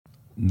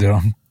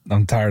Dude,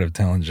 I'm tired of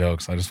telling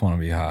jokes. I just want to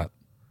be hot.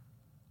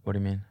 What do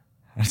you mean?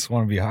 I just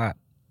want to be hot.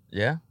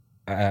 Yeah?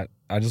 I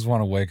just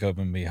want to wake up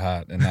and be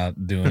hot and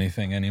not do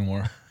anything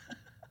anymore.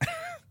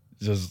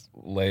 Just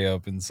lay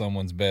up in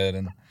someone's bed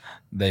and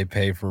they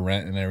pay for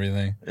rent and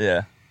everything.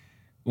 Yeah.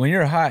 When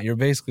you're hot, you're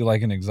basically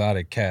like an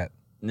exotic cat.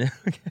 Yeah.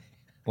 Okay.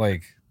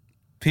 Like,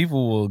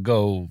 people will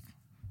go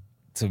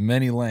to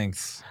many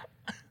lengths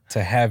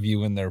to have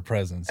you in their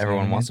presence.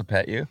 Everyone wants to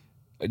pet you?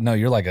 No,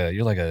 you're like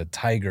a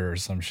tiger or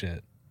some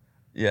shit.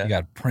 Yeah. You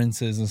got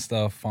princes and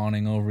stuff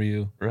fawning over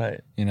you. Right.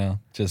 You know,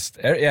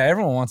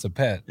 everyone wants a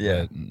pet.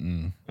 Yeah. But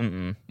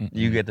Mm-mm.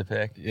 You get to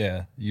pick.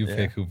 Yeah, you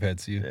pick who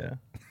pets you. Yeah.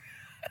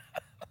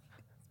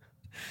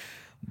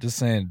 Just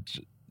saying,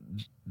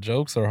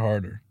 jokes are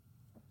harder.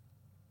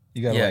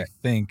 You gotta like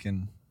think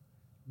and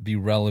be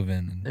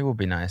relevant. And it would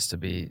be nice to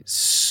be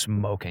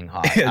smoking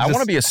hot. Yeah, I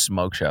want to be a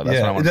smoke show. That's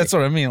what I want. That's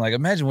what I mean. Like,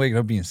 imagine waking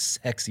up being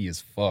sexy as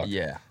fuck.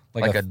 Yeah.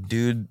 Like a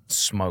dude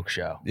smoke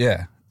show.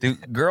 Yeah. Do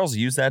girls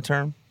use that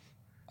term?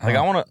 Like,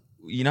 I want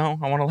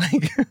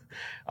to,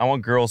 I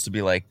want girls to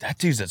be like, that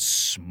dude's a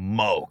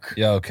smoke.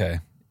 Yeah, okay.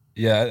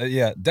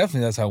 Yeah, definitely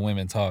that's how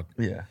women talk.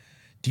 Yeah.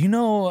 Do you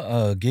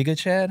know Giga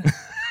Chad?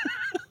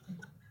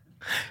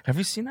 Have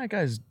you seen that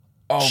guy's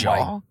Oh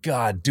jaw? my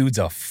God, dude's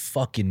a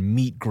fucking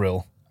meat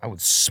grill. I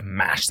would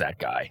smash that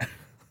guy.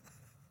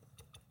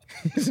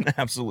 He's an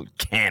absolute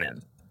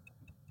cannon.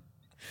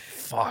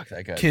 Fuck,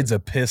 that guy. Kid's a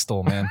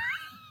pistol, man.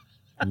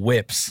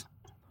 Whips.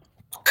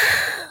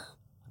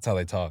 That's how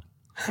they talk.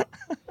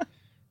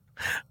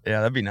 Yeah,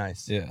 that'd be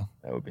nice. Yeah.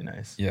 That would be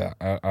nice. Yeah,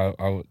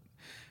 I would.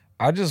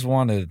 I just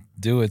want to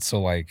do it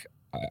so like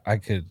I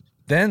could.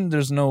 Then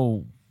there's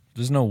no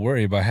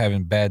worry about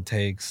having bad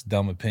takes,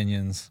 dumb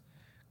opinions,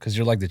 because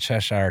you're like the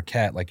Cheshire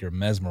Cat, like you're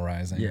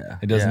mesmerizing. Yeah,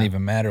 it doesn't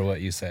even matter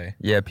what you say.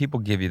 Yeah, people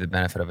give you the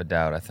benefit of a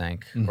doubt, I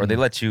think, or they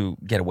let you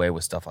get away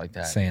with stuff like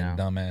that. Saying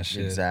dumbass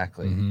shit.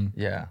 Exactly. Mm-hmm.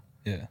 Yeah.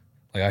 Yeah.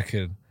 Like I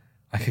could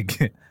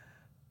get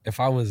if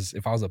I was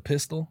a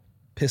pistol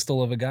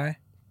of a guy.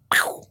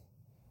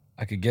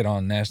 I could get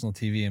on national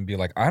TV and be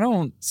like, I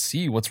don't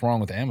see what's wrong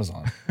with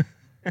Amazon.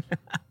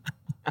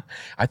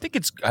 I think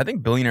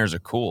billionaires are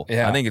cool.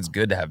 Yeah. I think it's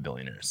good to have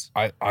billionaires.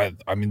 I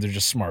mean, they're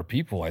just smart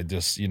people.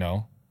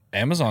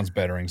 Amazon's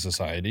bettering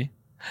society.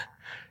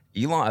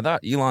 I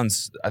thought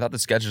the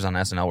sketches on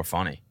SNL were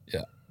funny.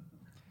 Yeah.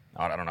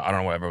 I don't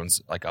know why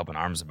everyone's like up in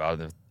arms about it.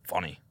 They're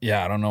funny.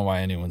 Yeah, I don't know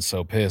why anyone's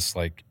so pissed.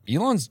 Like,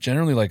 Elon's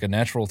generally like a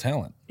natural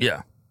talent.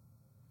 Yeah.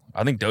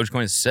 I think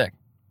Dogecoin is sick.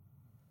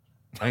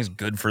 I think it's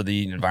good for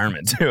the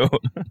environment too.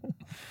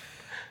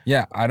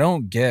 Yeah, I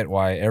don't get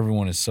why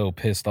everyone is so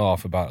pissed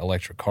off about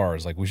electric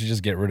cars. Like, we should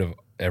just get rid of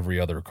every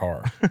other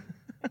car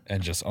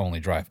and just only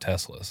drive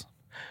Teslas.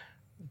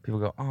 People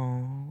go,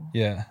 oh.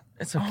 Yeah.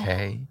 It's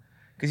okay.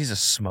 Because he's a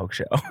smoke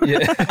show.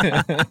 Yeah.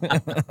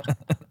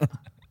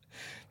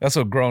 That's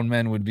what grown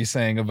men would be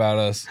saying about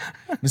us.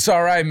 It's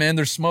all right, man.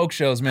 They're smoke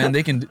shows, man.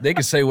 They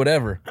can say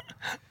whatever.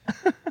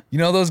 You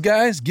know those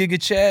guys?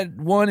 Giga Chad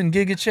 1 and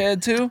Giga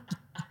Chad 2?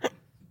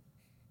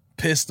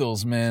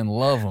 Pistols, man.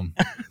 Love them.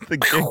 the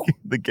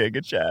Giga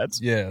Chads.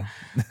 Yeah.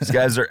 These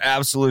guys are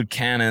absolute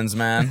cannons,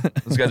 man.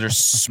 Those guys are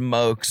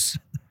smokes.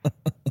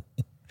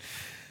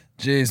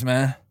 Jeez,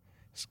 man.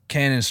 It's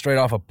cannon straight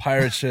off a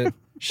pirate ship,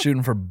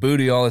 shooting for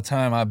booty all the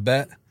time, I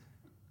bet.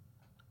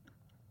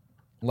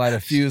 Light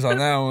a fuse on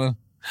that one.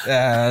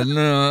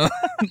 No.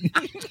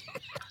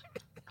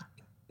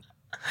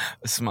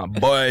 This is my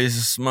boy. He's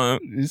a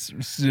smoke. He's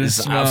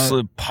an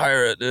absolute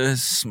pirate. This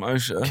is smoke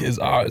show. Kid's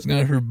always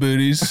gonna hurt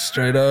booties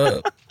straight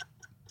up.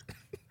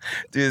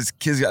 Dude, this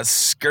kid's got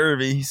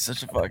scurvy. He's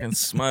such a fucking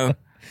smoke.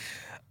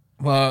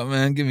 Wow,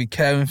 man, give me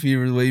cabin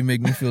fever the way you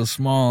make me feel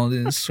small.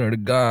 Dude, swear to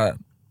God.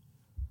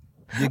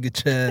 Giga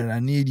Chad, I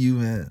need you,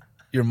 man.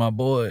 You're my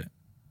boy.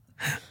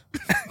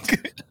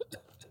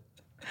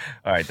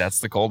 All right, that's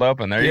the cold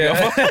open. There you go.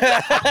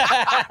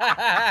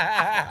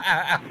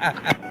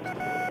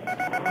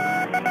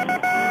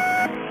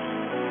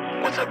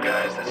 What's up,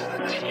 guys? This is the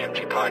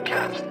TMG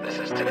Podcast. This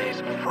is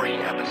today's free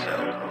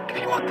episode.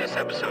 If you want this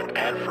episode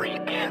ad-free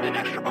and an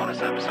extra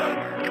bonus episode,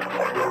 you can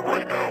find that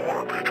right now on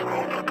our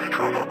Patreon at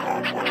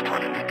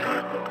patreon.com/tinydk.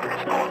 And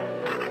if not,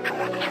 then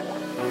enjoy this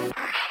one.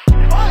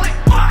 Holy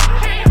fuck!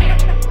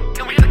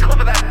 Can we get a clip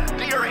of that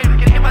deer getting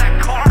hit by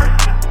that car?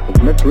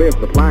 The mystery of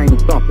the flying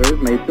saucers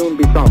may soon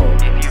be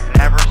solved. If you've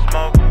never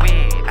smoked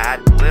weed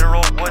at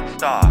literal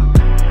Woodstock,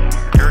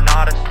 you're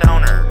not a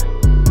stoner.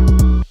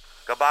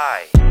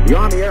 Goodbye. The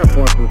Army Air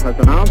Forces has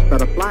announced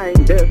that a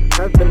flying disc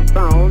has been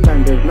found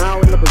and is now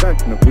in the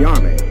possession of the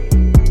Army.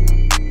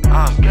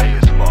 I'm gay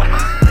as fuck.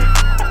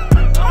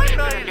 I'm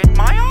trying to get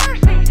my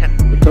arse eaten.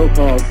 The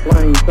so-called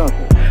flying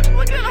saucer.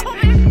 Look at all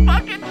these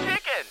fucking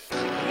chickens.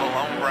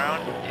 Malone Brown,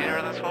 you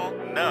hear this hole?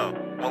 No.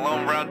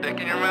 Malone Brown dick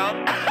in your mouth?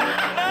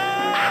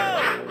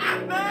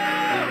 No!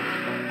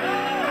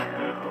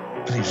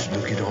 Please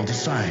look at all the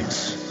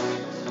signs.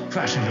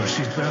 Fasten your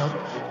seatbelt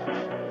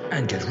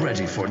and get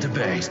ready for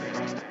debate.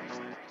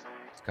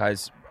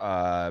 Guys,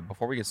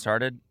 before we get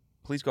started,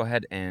 please go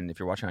ahead and, if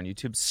you're watching on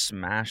YouTube,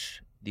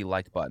 smash the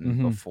like button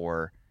Mhm.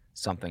 before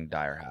something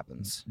dire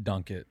happens.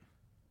 Dunk it.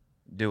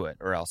 Do it,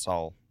 or else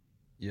I'm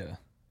Yeah.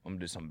 gonna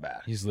do something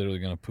bad. He's literally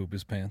gonna poop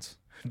his pants.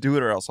 Do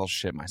it, or else I'll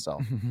shit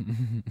myself.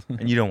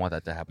 And you don't want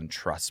that to happen.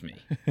 Trust me.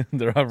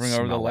 They're hovering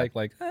over the Smell it.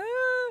 like,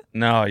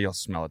 No, you'll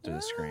smell it through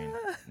the screen.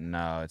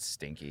 No, it's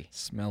stinky.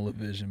 smell of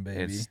vision,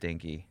 baby. It's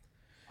stinky.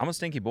 I'm a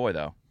stinky boy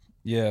though.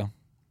 Yeah.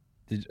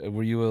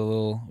 Were you a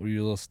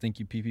little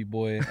stinky pee-pee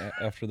boy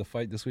after the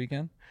fight this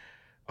weekend?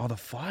 Oh, the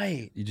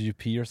fight. Did you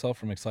pee yourself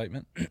from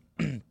excitement?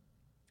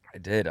 I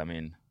did. I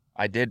mean,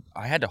 I did.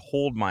 I had to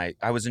hold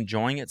I was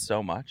enjoying it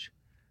so much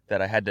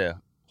that I had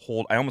to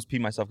hold. I almost peed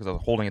myself because I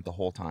was holding it the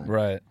whole time.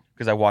 Right.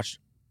 Because I watched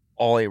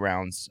all 8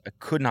 rounds. I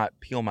could not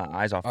peel my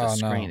eyes off the Oh, no.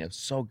 screen. It was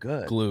so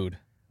good. Glued.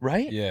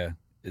 Right? Yeah.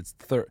 It's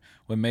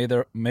when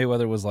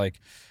Mayweather was like,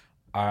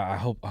 I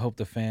hope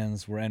the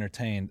fans were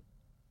entertained.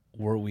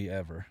 Were we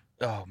ever?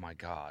 Oh my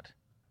God.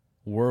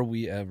 Were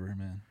we ever,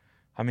 man?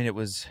 I mean, it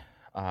was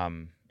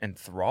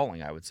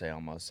enthralling, I would say,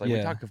 almost. Like, we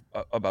Yeah. talk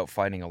about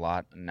fighting a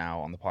lot now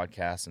on the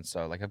podcast, and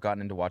so, like, I've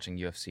gotten into watching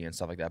UFC and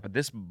stuff like that, but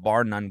this,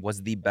 bar none,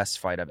 was the best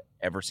fight I've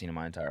ever seen in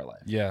my entire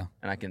life. Yeah.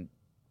 And I can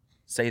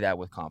say that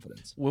with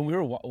confidence. When we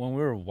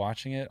were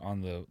watching it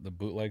on the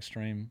bootleg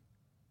stream,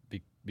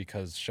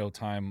 because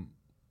Showtime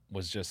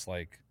was just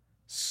like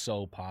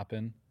so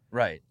popping,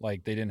 Right.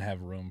 like they didn't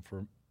have room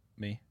for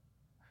me.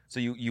 So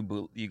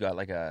you got,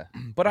 like, a...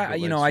 But I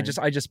bootleg I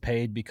stream? just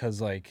paid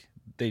because like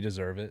they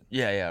deserve it.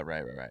 Yeah,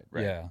 right.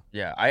 Yeah.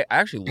 Yeah, I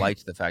actually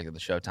liked the fact that the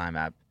Showtime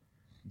app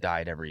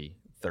died every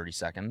 30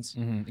 seconds.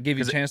 Mm-hmm. It gave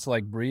you a 'Cause chance to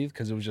like breathe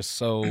because it was just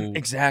so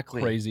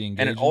Exactly. crazy engaging.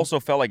 And it also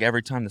felt like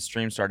every time the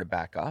stream started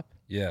back up,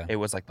 yeah. it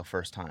was like the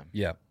first time.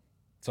 Yeah.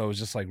 So it was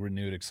just like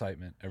renewed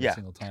excitement every Yeah.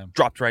 single time.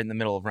 Dropped right in the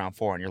middle of round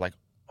 4, and you're like,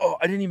 oh,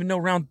 I didn't even know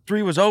round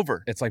 3 was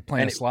over. It's like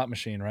playing And a slot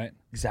machine, right?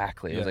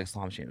 Exactly. It was Yeah. like a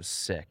slot machine. It was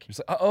sick. It's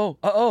like, oh.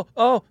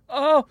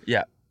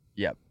 Yeah.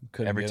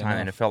 Couldn't Every get time. And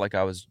it enough. felt like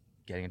I was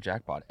getting a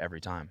jackpot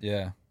every time.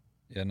 Yeah.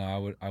 Yeah,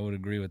 no, I would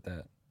agree with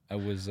that. I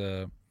was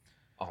Oh,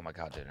 my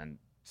God, dude. And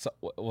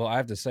well, I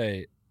have to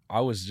say,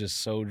 I was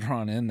just so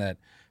drawn in that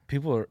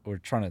people were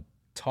trying to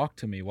talk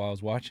to me while I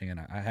was watching, and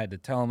I had to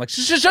tell them, like,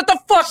 shut the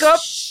fuck up!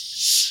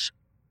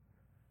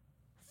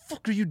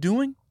 Fuck are you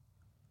doing?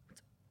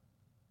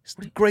 It's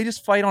the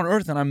greatest fight on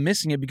earth, and I'm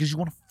missing it because you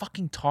want to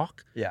fucking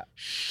talk? Yeah.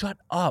 Shut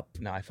up.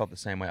 No, I felt the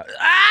same way.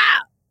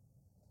 Ah!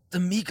 The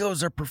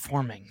Mikos are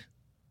performing.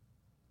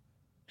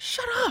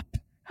 Shut up.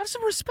 Have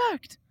some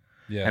respect.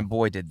 Yeah. And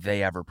boy, did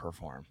they ever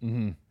perform.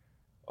 Mm-hmm.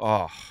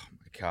 Oh,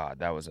 my God.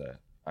 That was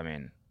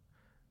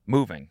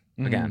moving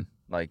Mhm. again.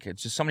 Like,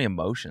 it's just so many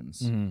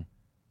emotions. Mm-hmm.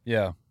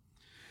 Yeah.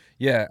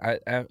 Yeah.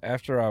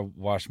 After I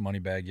watched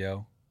Moneybag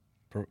Yo,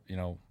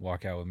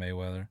 walk out with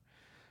Mayweather,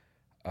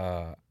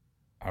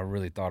 I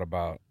really thought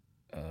about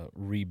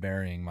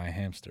reburying my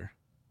hamster.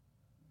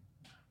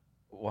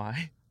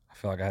 Why? I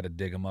feel like I had to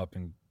dig him up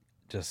and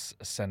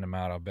just send him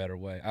out a better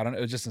way. I don't know.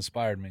 It just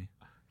inspired me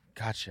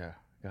Gotcha.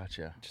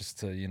 just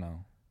to,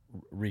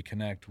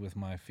 reconnect with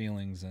my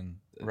feelings and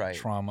Right.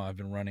 trauma I've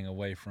been running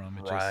away from.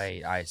 It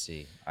Right. I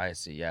see.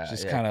 Yeah.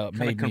 Just yeah. kinda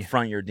made me-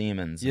 confront your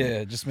demons. Yeah,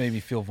 it just made me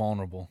feel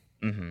vulnerable.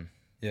 Mm-hmm.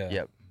 Yeah.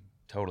 Yep.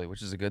 Totally.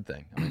 Which is a good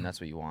thing. I mean, that's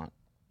what you want,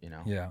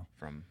 Yeah.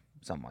 from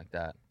something like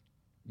that.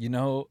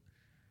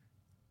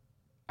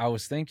 I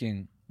was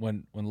thinking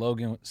when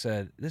Logan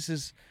said, this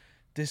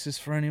is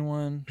for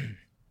anyone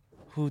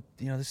who,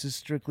 this is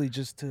strictly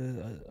just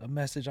a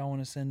message I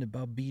want to send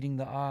about beating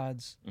the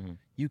odds. Mhm.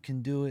 You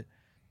can do it.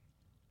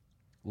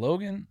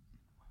 Logan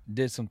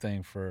did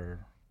something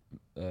for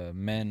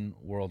men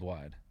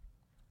worldwide.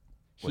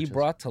 He Which is?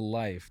 brought to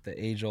life the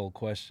age-old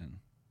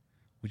question,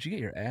 would you get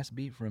your ass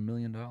beat for $1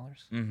 million?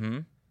 Mm-hmm.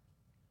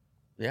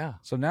 Yeah.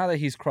 So now that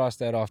he's crossed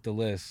that off the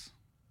list,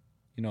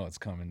 you know what's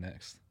coming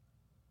next.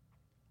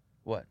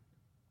 What?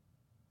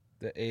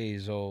 The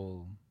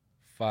age-old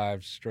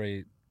 5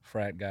 straight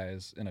frat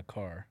guys in a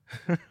car.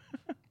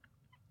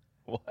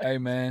 What? Hey,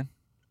 man,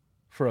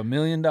 for $1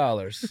 million,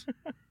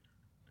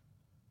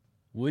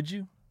 would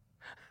you?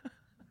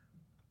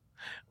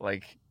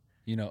 Like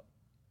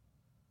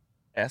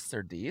S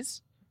or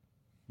D's?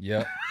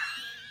 Yep.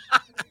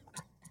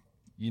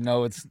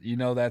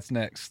 That's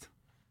next.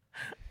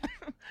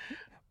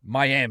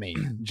 Miami,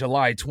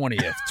 July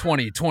 20th,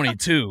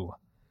 2022.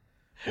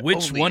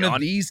 Which Only one of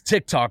on- these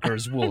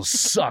TikTokers will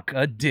suck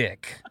a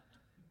dick?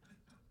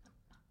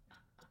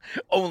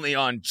 Only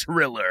on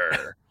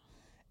Triller.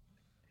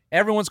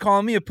 Everyone's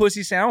calling me a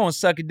pussy saying I want to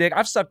suck a dick.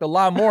 I've sucked a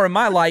lot more in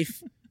my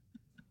life.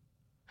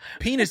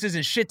 Penis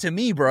isn't shit to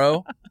me,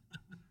 bro.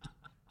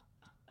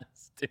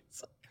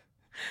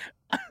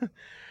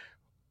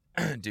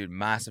 Dude,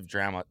 massive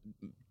drama.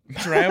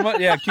 Drama?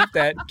 Yeah, keep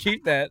that.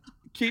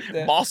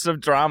 Massive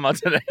drama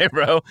today,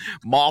 bro.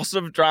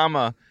 Massive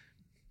drama.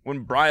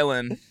 When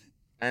Brylan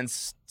and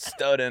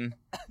Studden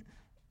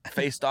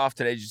faced off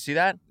today. Did you see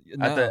that?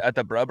 No. At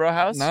the Bro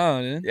house?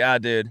 No, dude. Yeah,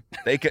 dude.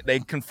 They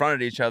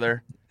confronted each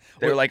other.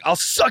 They were like, I'll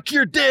suck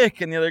your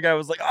dick. And the other guy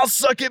was like, I'll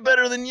suck it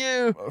better than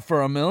you. For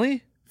 $1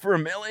 million? For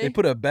 $1 million? They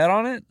put a bet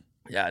on it?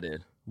 Yeah,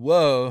 dude.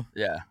 Whoa.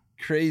 Yeah.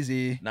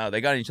 crazy. No,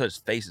 they got in each other's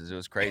faces. It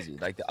was crazy.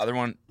 Like the other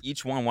one,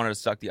 each one wanted to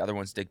suck the other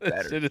one's dick That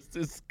better. shit is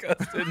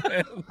disgusting,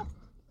 man.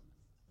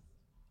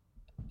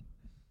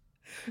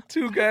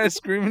 Two guys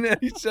screaming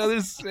at each other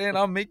saying,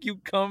 I'll make you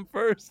come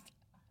first.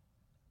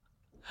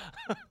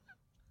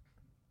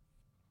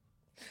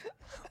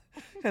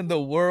 And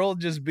the world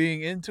just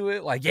being into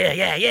it, like,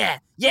 yeah.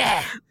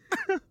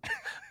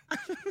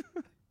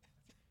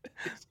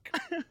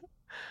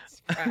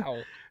 It's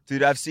foul.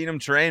 Dude, I've seen him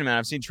train, man.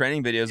 I've seen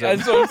training videos.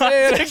 That's what I'm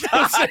saying. That's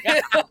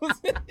what I'm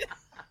saying.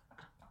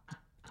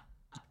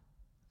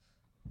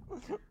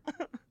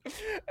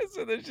 I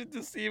said that shit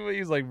to Steve.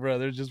 He's like, bro,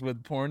 they're just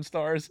with porn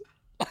stars.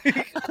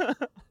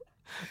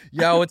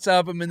 Yo, what's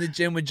up? I'm in the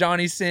gym with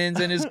Johnny Sins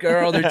and his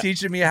girl. They're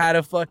teaching me how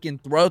to fucking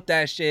throat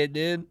that shit,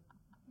 dude.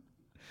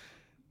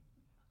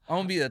 I'm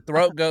gonna be the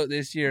throat goat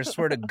this year.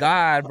 Swear to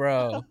God,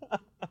 bro.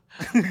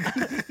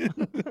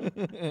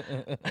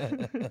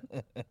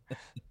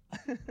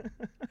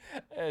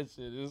 That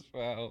shit is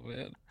foul,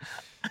 man.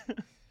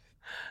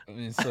 I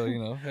mean, so, you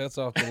know, hats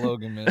off to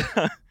Logan, man.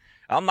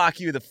 I'll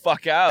knock you the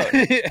fuck out.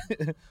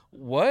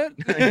 What?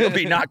 You'll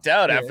be knocked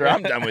out after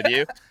I'm done with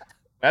you.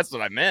 That's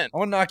what I meant.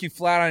 I'm gonna knock you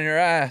flat on your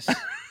ass.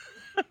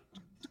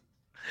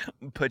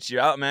 Put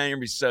you out, man. You're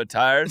gonna be so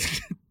tired,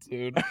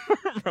 Dude.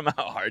 from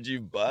how hard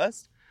you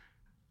bust.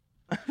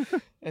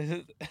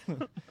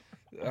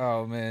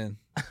 Oh, man.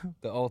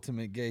 The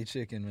ultimate gay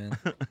chicken, man.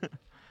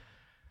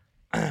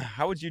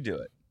 How would you do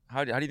it?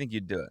 How do you think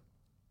you'd do it?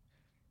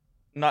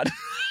 Not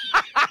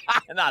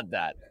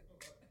that.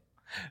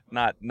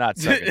 Not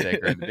suck a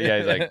dick. Right? Yeah,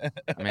 he's like,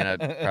 I mean,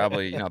 I'd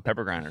probably,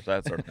 pepper grinders,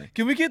 that sort of thing.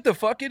 Can we get the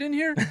fuck it in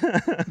here?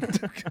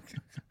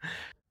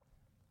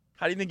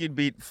 How do you think you'd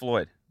beat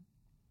Floyd?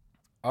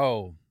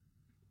 Oh,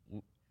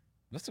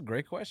 that's a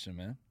great question,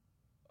 man.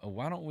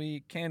 Why don't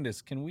we,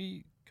 Candace, can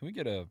we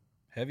get a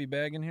heavy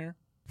bag in here?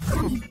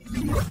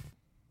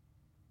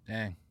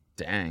 Dang.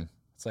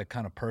 It's like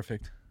kind of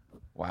perfect.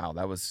 Wow,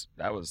 that was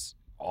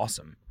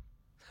awesome.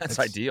 That's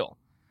ideal.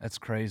 That's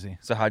crazy.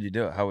 So how'd you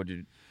do it? How would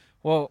you?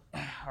 Well,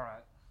 all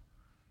right.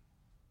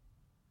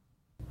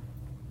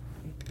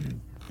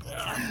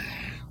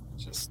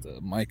 Just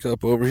mic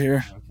up over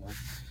here.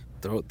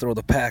 Okay. Throw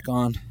the pack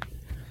on.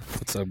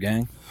 What's up,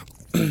 gang?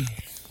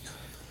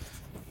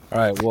 All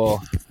right,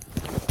 well,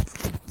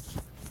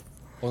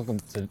 welcome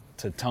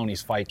to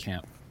Tony's fight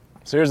camp.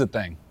 So here's the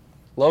thing.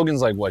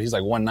 Logan's like what? He's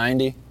like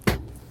 190.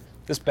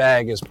 This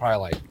bag is probably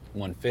like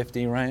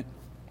 150, right?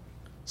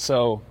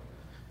 So,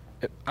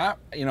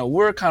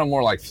 we're kind of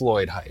more like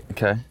Floyd height.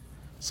 Okay.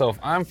 So if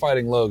I'm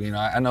fighting Logan,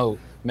 I know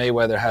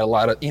Mayweather had a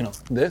lot of,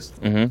 this.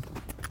 Mm-hmm.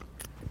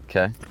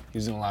 Okay.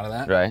 Using a lot of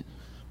that. Right.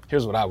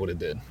 Here's what I would have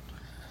did.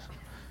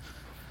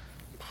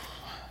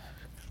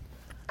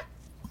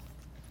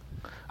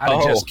 I'd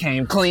have just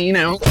came clean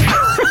out.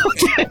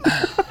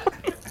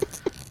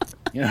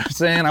 You know what I'm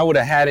saying? I would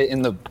have had it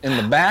in the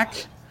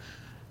back.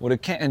 Would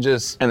have and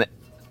just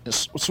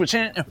switch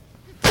in.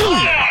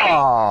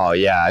 Oh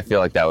yeah, I feel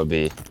like that would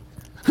be.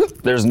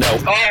 There's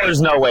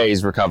no way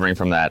he's recovering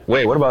from that.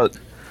 Wait, what about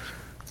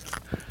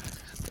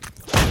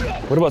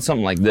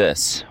something like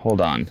this?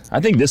 Hold on. I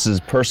think this is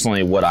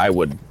personally what I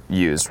would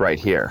use right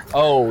here.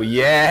 Oh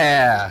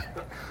yeah.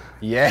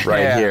 Yeah.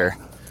 Right here.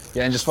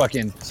 Yeah, and just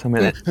fucking.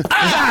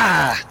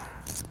 That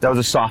was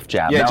a soft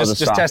jab. Yeah, that just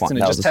testing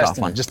it.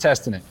 Just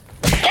testing it.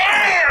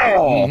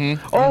 Oh,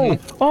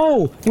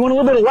 you want a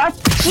little bit of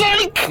left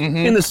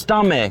in the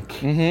stomach.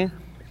 Mm-hmm.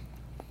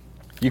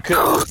 You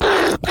could.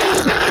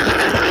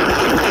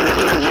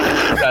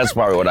 That's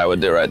probably what I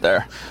would do right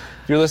there.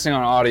 If you're listening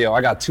on audio,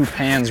 I got two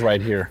pans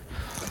right here.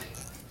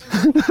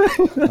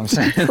 I'm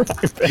saying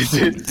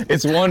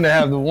it's one to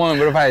have the one,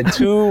 but if I had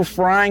two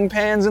frying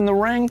pans in the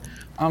ring,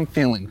 I'm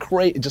feeling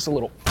great. Just a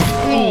little.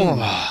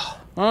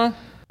 Huh?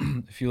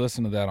 If you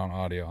listen to that on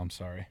audio, I'm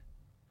sorry.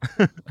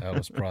 That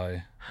was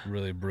probably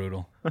really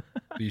brutal. But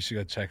you should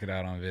go check it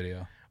out on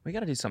video. We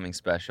got to do something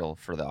special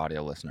for the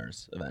audio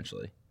listeners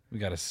eventually. We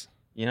gotta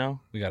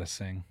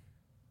sing.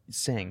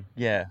 Sing.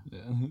 Yeah.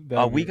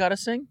 Yeah. We got to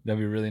sing? That'd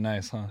be really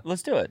nice, huh?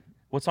 Let's do it.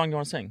 What song do you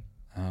want to sing?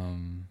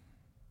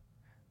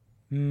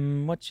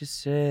 What you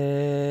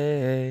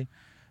say?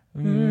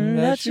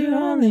 That you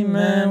only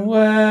meant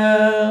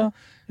well.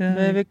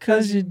 Maybe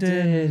 'cause you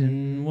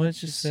didn't.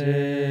 What you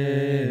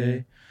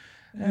say?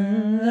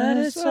 And that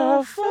it's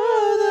all for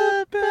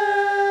the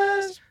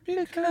best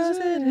because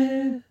it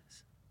is.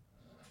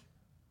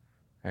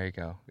 There you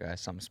go,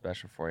 guys. Something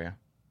special for you.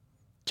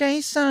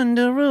 Jason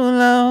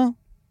Derulo.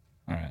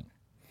 All right.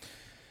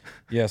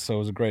 Yeah, so it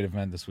was a great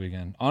event this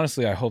weekend.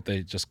 Honestly, I hope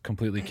they just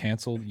completely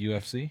canceled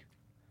UFC.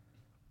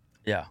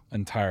 Yeah.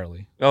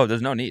 Entirely. Oh,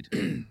 there's no need.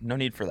 No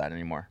need for that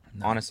anymore.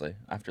 No. Honestly,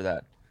 after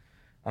that.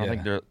 I don't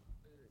think there...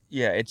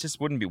 Yeah, it just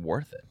wouldn't be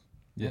worth it.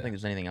 I don't think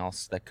there's anything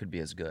else that could be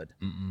as good.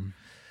 Mm-mm.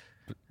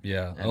 But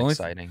yeah. And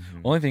exciting.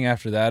 Only thing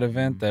after that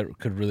event that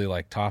could really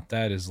like top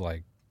that is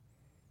like,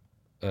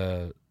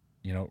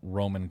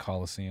 Roman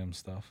Coliseum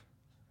stuff.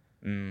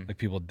 Like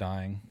people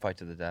dying. Fight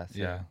to the death.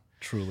 Yeah.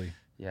 Truly.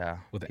 Yeah.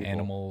 With people,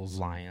 animals.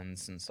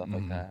 Lions and stuff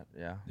like that.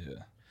 Yeah.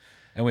 Yeah.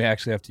 And we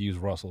actually have to use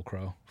Russell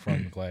Crowe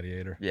from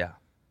Gladiator. Yeah.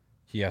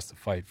 He has to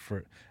fight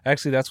for.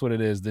 Actually, that's what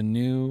it is. The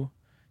new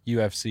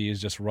UFC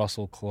is just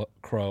Russell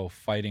Crowe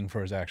fighting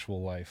for his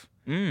actual life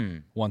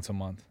once a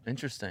month.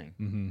 Interesting.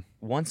 Mm-hmm.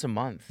 Once a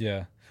month.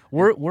 Yeah,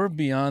 we're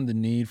beyond the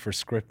need for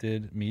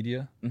scripted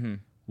media. Mm-hmm.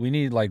 We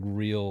need like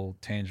real,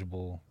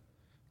 tangible,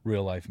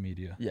 real life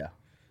media. Yeah.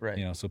 Right.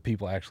 You know, so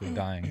people actually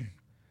dying.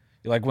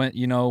 Like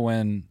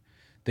when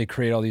they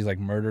create all these like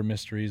murder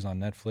mysteries on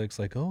Netflix,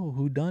 like, oh,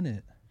 who done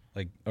it?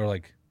 Like, or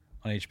like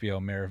on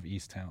HBO, Mayor of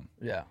Easttown.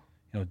 Yeah.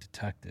 You know,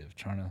 detective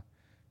trying to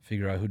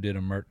figure out who did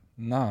a murder.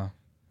 Nah.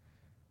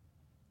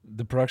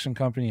 The production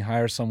company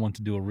hires someone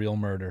to do a real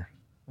murder.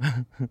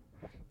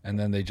 And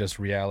then they just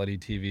reality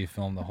TV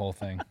film the whole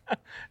thing.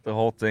 The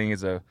whole thing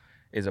is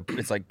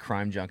it's like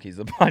Crime Junkies,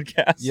 the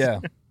podcast. Yeah.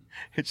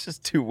 It's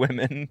just two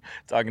women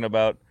talking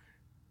about,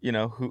 you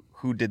know,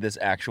 who did this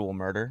actual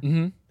murder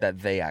that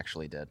they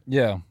actually did.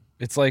 Yeah.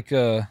 It's like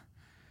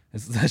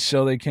it's that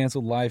show they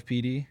canceled, Live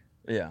PD.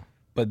 Yeah.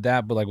 But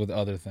like with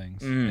other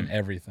things and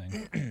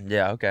everything.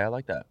 Yeah, okay, I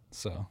like that.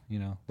 So, you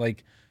know,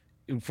 like,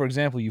 for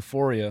example,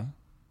 Euphoria,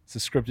 it's a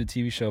scripted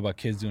TV show about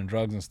kids doing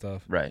drugs and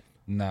stuff. Right.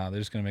 Nah, they're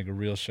just going to make a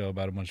real show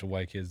about a bunch of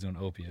white kids doing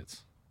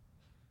opiates.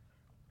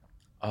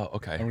 Oh,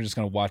 okay. And we're just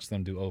going to watch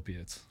them do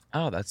opiates.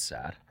 Oh, that's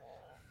sad.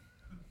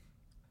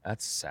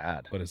 That's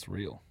sad. But it's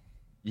real.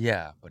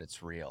 Yeah, but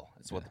it's real.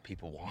 It's what the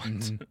people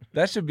want.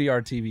 That should be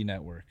our TV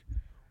network.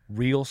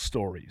 Real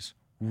stories.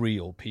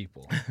 Real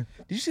people. Did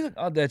you see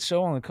that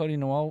show on the Cody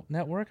Noel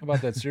network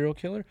about that serial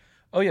killer?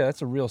 Oh, yeah,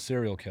 that's a real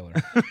serial killer.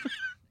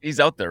 He's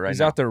out there right now.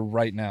 He's out there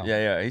right now.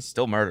 Yeah, he's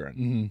still murdering.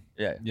 Mm-hmm.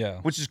 Yeah. Yeah.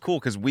 Which is cool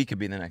because we could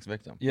be the next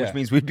victim. Yeah. Which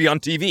means we'd be on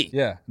TV.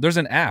 Yeah. There's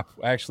an app,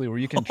 actually, where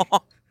you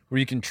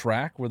can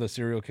track where the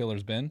serial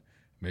killer's been.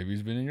 Maybe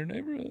he's been in your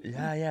neighborhood.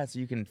 Yeah, so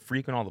you can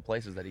frequent all the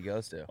places that he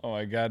goes to. Oh,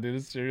 my God, dude,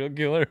 a serial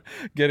killer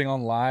getting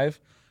on live.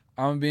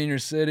 I'm going to be in your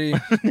city.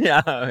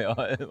 Yeah,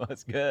 it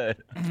was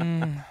good.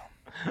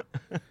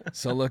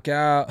 So look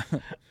out.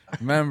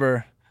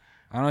 Remember,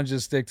 I don't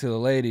just stick to the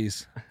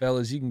ladies.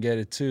 Fellas, you can get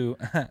it too.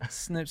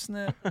 Snip,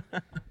 snip.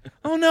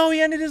 Oh, no,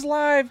 he ended his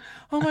live.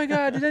 Oh, my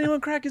God. Did anyone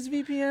crack his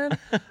VPN?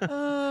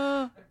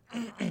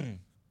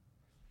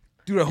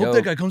 Dude, I hope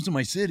that guy comes to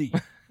my city.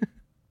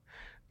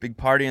 Big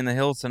party in the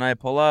hills tonight.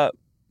 Pull up.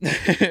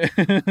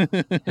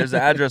 Here's the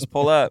address.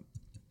 Pull up.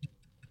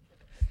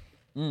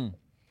 Did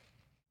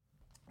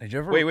you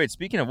ever? Wait.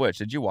 Speaking of which,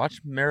 did you watch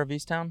Mayor of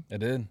Easttown? I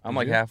did. I'm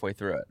like halfway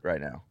through it right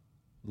now.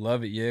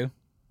 Love it, you.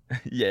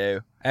 Yeah.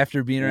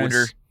 After being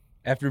Wooder.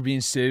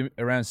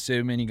 around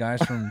so many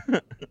guys from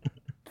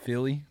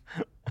Philly,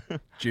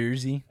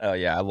 Jersey. Oh,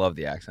 yeah. I love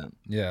the accent.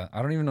 Yeah.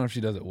 I don't even know if she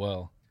does it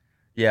well.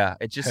 Yeah.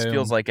 It just Home.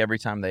 feels like every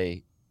time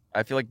I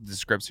feel like the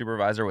script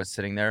supervisor was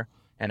sitting there,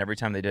 and every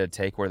time they did a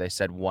take where they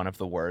said one of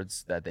the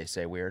words that they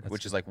say weird,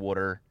 which is like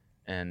water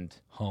and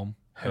Home.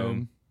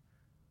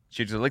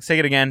 She'd just let's take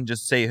it again.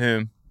 Just say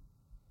whom.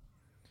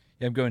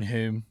 Yeah, I'm going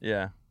home.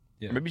 Yeah.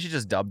 Yeah. Maybe she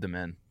just dubbed them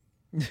in.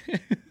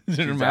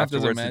 Her mouth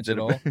doesn't Afterwards, match it at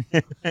all.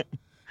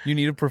 You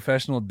need a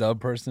professional dub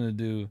person to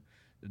do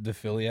the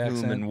Philly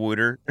accent. Whom and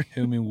Wooder.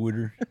 Whom and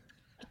Wooder.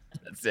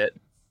 That's it.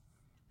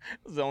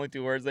 Those are the only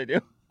two words they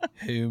do.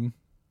 Whom.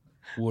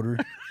 Wooder.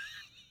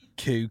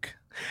 Kook.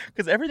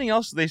 Because everything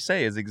else they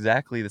say is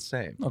exactly the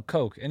same. No,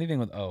 Coke. Anything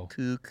with O.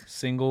 Kook.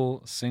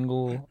 Single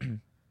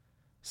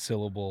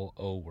syllable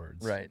O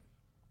words. Right.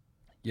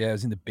 Yeah, I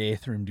was in the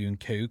bathroom doing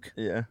Coke.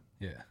 Yeah.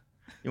 Yeah.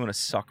 You want to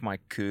suck my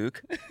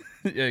kook?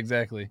 You Yeah,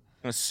 exactly.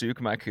 want to sook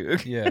my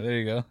kook? Yeah, there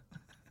you go.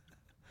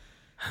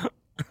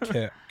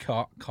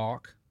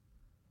 Cock.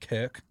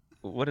 Kick.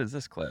 What is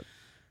this clip?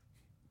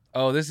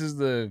 Oh, this is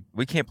the.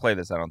 We can't play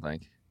this, I don't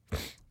think.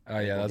 Oh, yeah,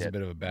 We'll that was a get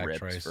bit of a back ripped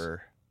trace.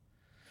 For,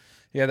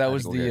 Yeah, that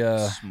was we'll the.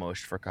 get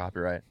smushed for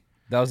copyright.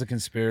 That was a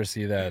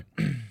conspiracy that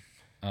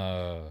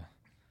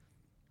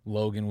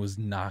Logan was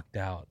knocked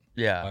out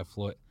Yeah. by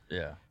Floyd.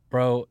 Yeah.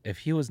 Bro, if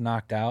he was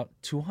knocked out,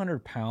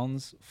 200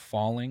 pounds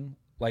falling,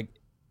 like,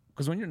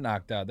 because when you're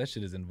knocked out, that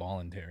shit is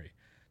involuntary.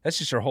 That's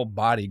just your whole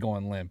body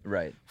going limp.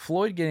 Right.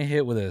 Floyd getting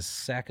hit with a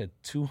sack of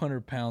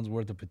 200 pounds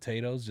worth of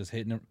potatoes, just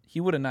hitting him.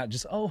 He would have not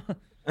just,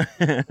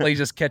 like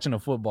just catching a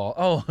football.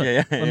 Oh,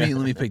 Yeah. let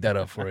me pick that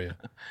up for you.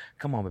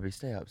 Come on, baby.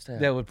 Stay up.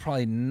 That would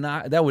probably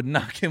that would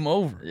knock him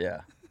over.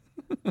 Yeah.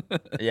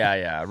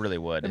 Yeah, it really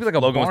would. That'd be If like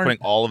a Logan was barn-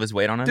 putting all of his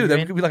weight on him. Dude, you that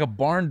mean? could be like a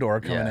barn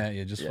door coming Yeah. at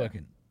you. Just Yeah.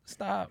 fucking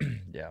stop.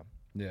 Yeah.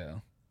 Yeah.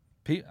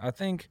 I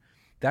think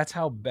that's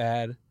how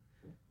bad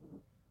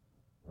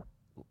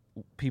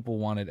people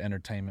wanted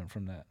entertainment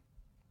from that.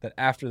 That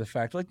after the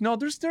fact, like, no,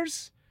 there's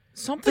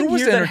Something there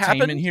was here that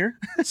entertainment happened here.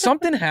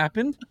 Something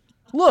happened.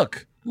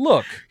 Look.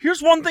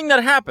 Here's one thing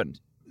that happened.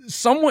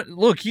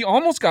 He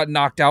almost got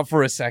knocked out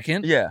for a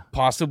second. Yeah.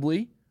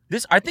 Possibly.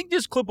 I think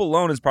this clip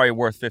alone is probably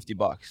worth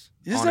 $50.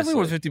 This is definitely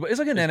worth $50. It's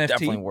like an NFT.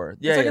 Definitely worth.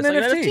 It's like an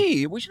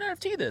NFT. We should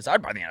NFT this.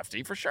 I'd buy the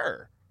NFT for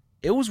sure.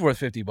 It was worth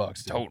 $50.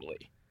 Dude.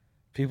 Totally.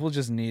 People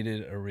just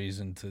needed a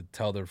reason to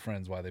tell their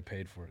friends why they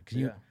paid for it. Can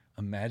you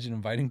imagine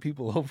inviting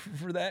people over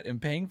for that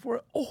and paying for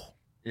it? Oh,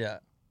 Yeah.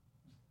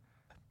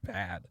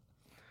 bad.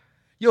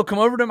 Yo, come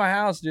over to my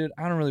house, dude.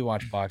 I don't really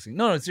watch boxing.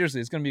 No,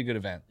 seriously, it's gonna be a good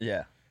event.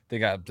 Yeah. They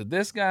got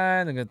this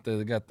guy. They got the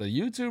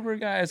YouTuber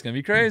guy. It's gonna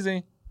be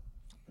crazy.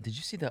 Did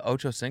you see the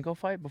Ocho Cinco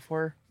fight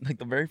before, like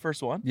the very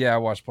first one? Yeah, I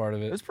watched part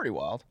of It it. was pretty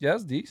wild. Yeah, it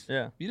was decent.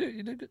 Yeah.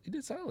 You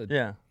did solid.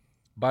 Yeah.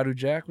 Badu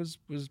Jack was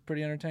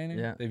pretty entertaining.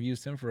 Yeah. They've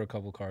used him for a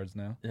couple cards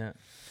now. Yeah.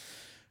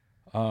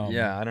 Um,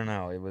 Yeah. I don't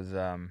know. It was.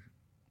 I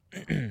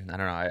don't know.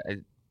 I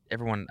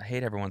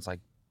hate everyone's like,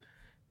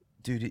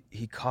 dude,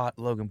 he caught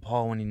Logan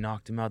Paul when he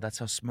knocked him out. That's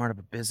how smart of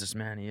a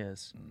businessman he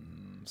is.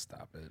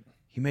 Stop it.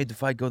 He made the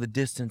fight go the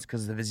distance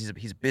because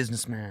he's a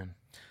businessman.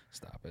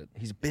 Stop it.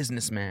 He's a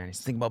businessman. He's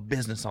thinking about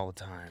business all the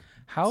time.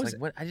 How It's is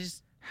like, what? I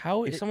just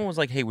how if it, someone was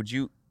like, hey, would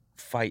you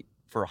fight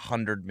for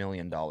 $100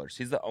 million?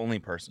 He's the only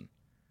person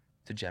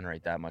to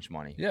generate that much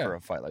money Yeah. for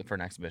a fight for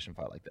an exhibition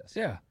fight like this.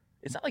 yeah.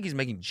 It's not like he's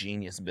making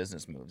genius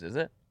business moves, is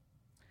it?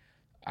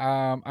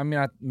 I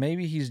mean,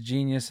 maybe he's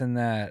genius in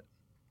that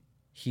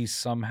he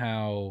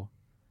somehow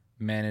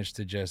managed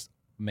to just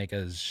make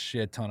a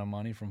shit ton of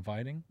money from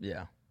fighting.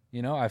 Yeah.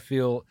 You know, I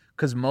feel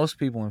because most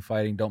people in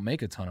fighting don't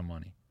make a ton of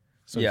money.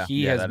 So Yeah,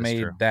 he yeah, has that is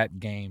made true. that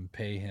game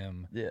pay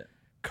him Yeah.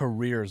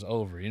 careers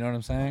over. You know what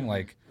I'm saying?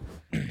 Like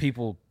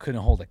people couldn't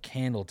hold a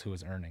candle to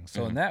his earnings.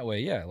 So in that way,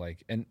 yeah,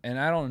 like and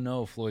I don't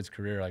know Floyd's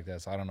career like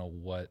that, so I don't know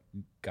what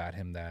got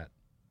him that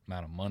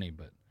amount of money,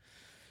 but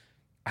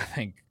I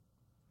think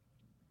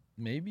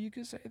maybe you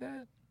could say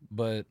that.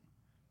 But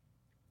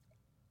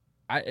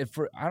I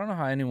don't know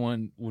how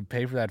anyone would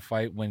pay for that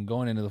fight when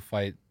going into the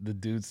fight, the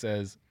dude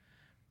says,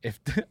 if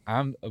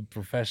I'm a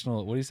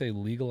professional, what do you say,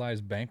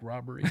 legalized bank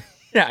robbery?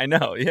 Yeah, I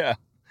know. Yeah.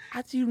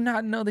 How do you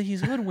not know that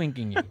he's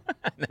hoodwinking you?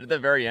 And then at the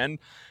very end,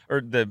 or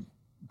the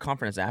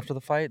conference after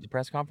the fight, the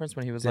press conference,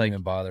 when he was Didn't like,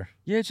 even bother.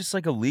 yeah, it's just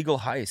like a legal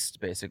heist,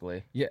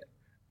 basically. Yeah.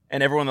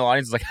 And everyone in the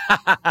audience is like,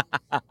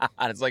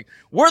 and it's like,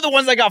 we're the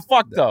ones that got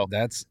fucked, though.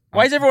 That's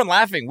Why is everyone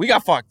laughing? We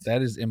got fucked.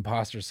 that is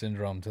imposter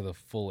syndrome to the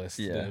fullest,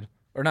 Yeah. dude.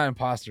 Or not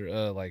imposter,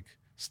 like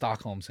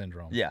Stockholm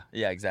syndrome. Yeah,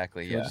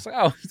 exactly. You're Yeah. just like,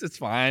 oh, it's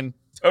fine.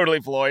 Totally,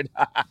 Floyd.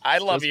 I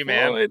love Just you,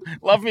 man. Floyd.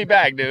 Love me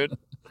back, dude.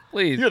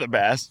 Please. You're the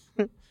best.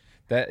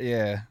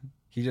 Yeah.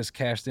 He just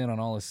cashed in on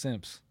all his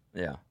simps.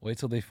 Yeah, Wait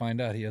till they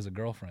find out he has a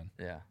girlfriend.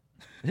 yeah.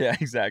 Yeah,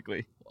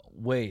 exactly.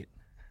 Wait.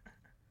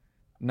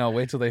 No,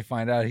 wait till they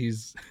find out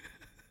he's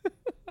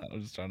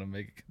I'm just trying to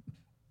make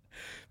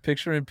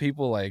picturing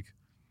people like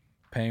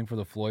paying for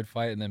the Floyd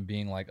fight and then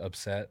being like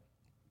upset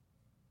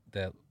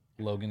that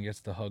Logan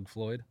gets to hug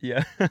Floyd.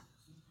 Yeah.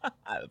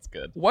 That's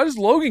good. Why does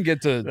Logan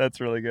get to That's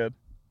really good.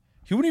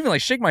 he wouldn't even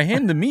like shake my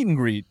hand in the meet and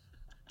greet.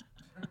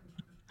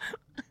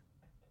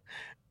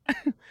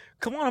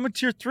 Come on, I'm a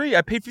tier 3.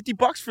 I paid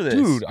 $50 for this.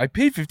 Dude, I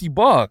paid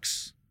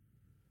 $50.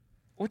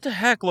 What the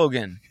heck,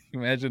 Logan?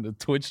 Imagine a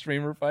Twitch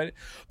streamer fight.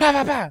 Pa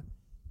pa pa.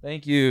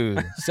 Thank you.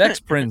 Sex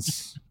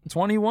Prince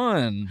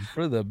 21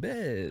 for the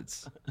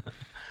bits.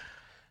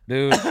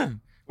 Dude.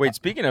 Wait,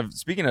 speaking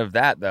of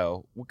that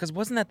though, because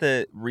wasn't that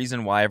the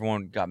reason why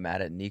everyone got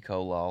mad at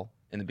Nico Lull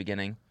in the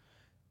beginning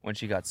when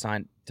she got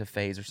signed to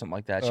FaZe or something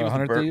like that? She was the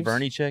 100 Thieves?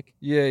 Bernie chick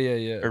Yeah.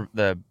 or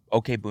the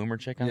OK Boomer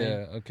chick. I mean?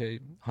 Yeah, okay.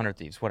 100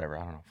 Thieves, whatever.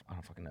 I don't know. I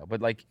don't fucking know.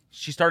 But like,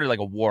 she started like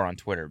a war on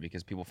Twitter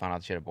because people found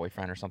out she had a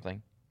boyfriend or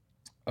something.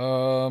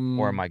 Or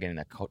am I getting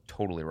that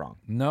totally wrong?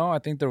 No, I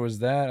think there was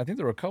that. I think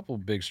there were a couple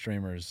big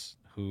streamers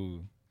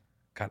who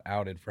got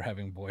outed for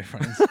having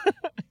boyfriends.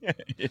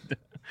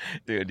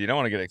 Dude, you don't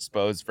want to get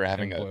exposed for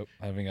having a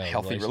having a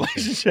healthy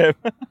relationship.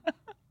 relationship.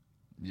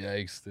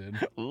 Yikes,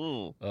 dude.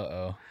 Ooh,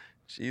 Uh-oh.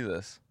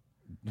 Jesus.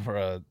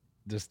 For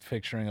just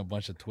picturing a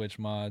bunch of Twitch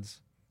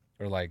mods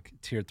or like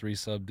tier 3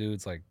 sub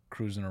dudes like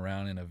cruising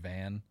around in a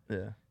van.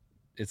 Yeah.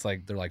 It's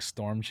like they're like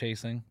storm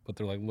chasing, but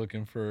they're like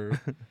looking for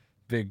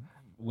big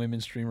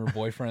women streamer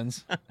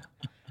boyfriends.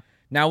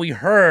 Now we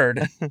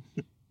heard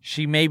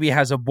she maybe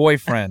has a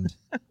boyfriend.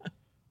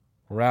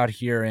 We're out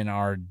here in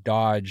our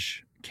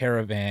Dodge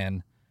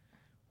Caravan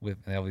with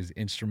all these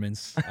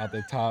instruments out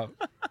the top,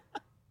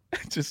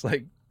 just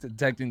like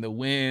detecting the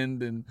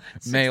wind and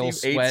male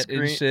 68 sweat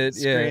and shit.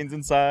 Yeah, Screens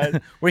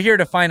inside. we're here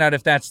to find out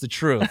if that's the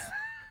truth.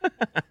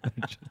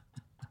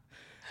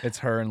 It's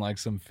her and like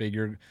some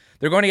figure.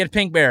 They're going to get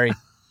Pinkberry.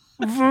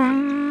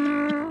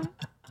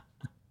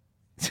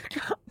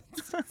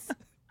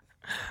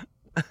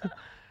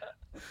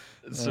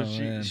 So Oh,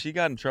 man. she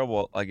got in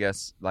trouble, I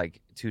guess,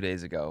 like 2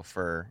 days ago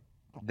for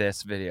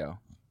this video.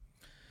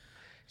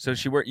 So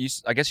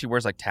I guess she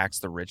wears like Tax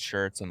the Rich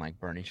shirts and like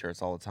Bernie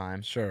shirts all the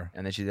time. Sure.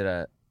 And then she did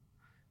a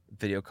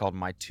video called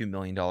My $2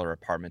 Million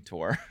Apartment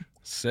Tour.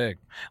 Sick.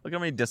 Look how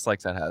many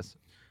dislikes that has.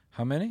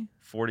 How many?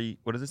 40,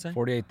 what does it say?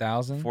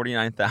 48,000.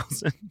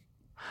 49,000.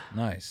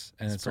 Nice.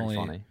 And it's pretty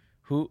only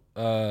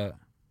funny.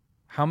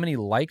 how many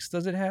likes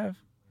does it have?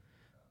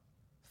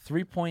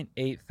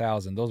 3.8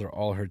 thousand. Those are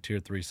all her tier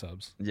 3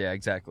 subs. Yeah,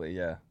 exactly.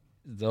 Yeah.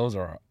 Those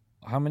are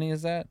how many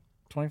is that?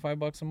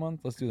 $25 a month?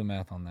 Let's do the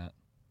math on that.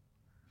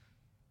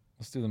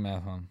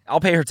 I'll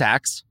pay her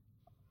tax.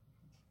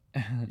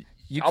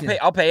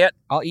 I'll pay it.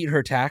 I'll eat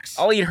her tax.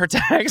 I'll eat her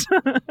tax.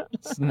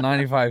 It's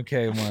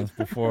 $95K a month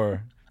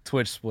before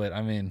Twitch split.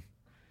 I mean,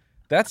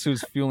 That's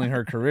who's fueling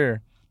her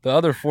career. The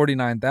other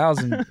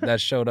 49,000 that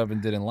showed up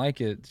and didn't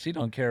like it, she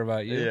don't care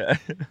about you. Yeah.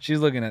 She's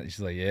looking at, she's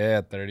like, yeah,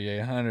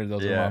 3,800.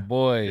 Those are my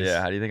boys.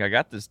 Yeah. How do you think I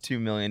got this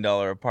 $2 million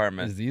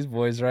apartment? It's these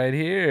boys right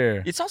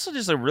here. It's also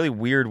just a really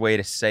weird way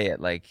to say it.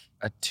 Like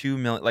a $2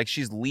 million, like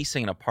she's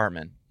leasing an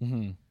apartment.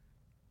 Mm-hmm.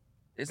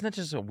 Isn't that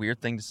just a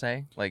weird thing to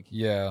say? Like,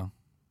 Yeah.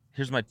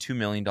 here's my $2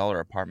 million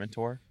apartment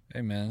tour.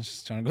 Hey, man,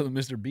 she's trying to go the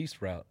Mr.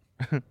 Beast route.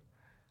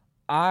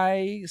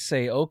 I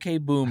say, okay,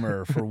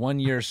 boomer for 1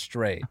 year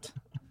straight.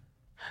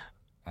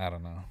 I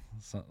don't know.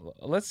 So,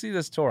 let's see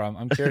this tour.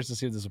 I'm curious to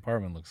see what this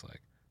apartment looks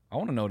like. I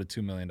want to know what a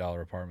 $2 million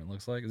apartment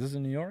looks like. Is this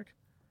in New York?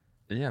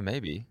 Yeah,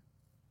 maybe.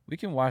 We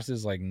can watch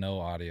this like no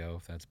audio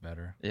if that's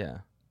better. Yeah.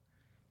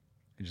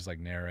 You just like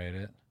narrate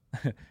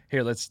it.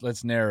 Here,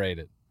 let's narrate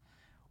it.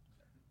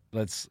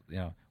 Let's,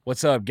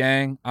 what's up,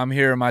 gang? I'm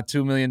here in my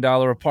 $2 million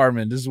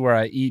apartment. This is where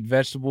I eat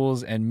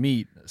vegetables and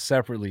meat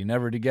separately,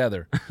 never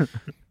together.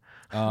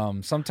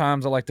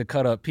 Sometimes I like to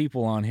cut up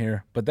people on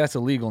here, but that's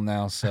illegal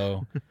now,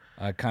 so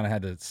I kind of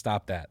had to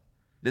stop that.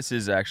 This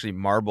is actually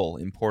marble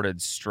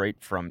imported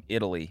straight from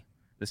Italy.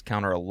 This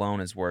counter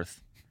alone is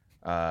worth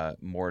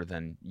more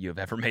than you have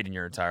ever made in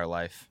your entire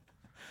life.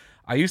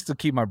 I used to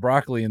keep my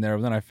broccoli in there,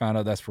 but then I found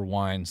out that's for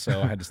wine,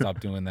 so I had to stop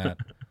doing that.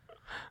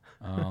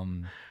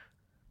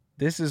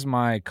 This is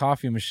my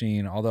coffee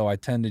machine, although I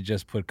tend to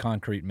just put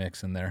concrete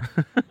mix in there.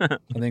 I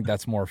think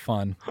that's more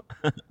fun.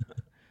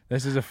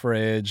 This is a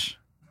fridge.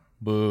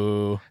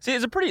 Boo. See,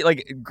 it's a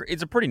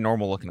pretty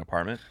normal looking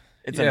apartment.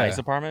 It's a nice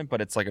apartment, but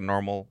it's like a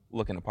normal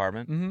looking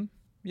apartment. Mm-hmm.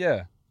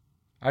 Yeah.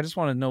 I just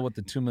want to know what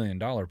the $2 million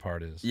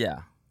part is. Yeah.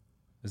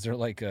 Is there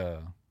like I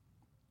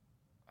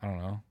don't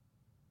know.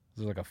 Is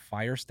there like a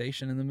fire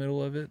station in the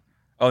middle of it?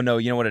 Oh, no,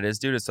 you know what it is,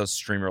 dude? It's those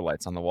streamer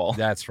lights on the wall.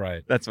 That's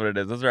right. That's what it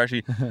is. Those are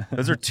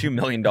 $2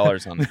 million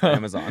on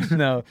Amazon.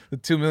 No, the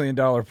 $2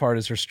 million part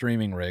is her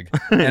streaming rig.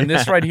 And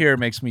this right here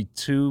makes me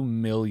 $2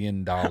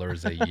 million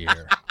a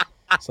year.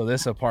 So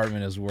this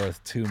apartment is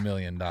worth $2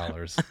 million.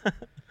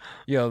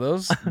 Yo,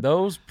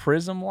 those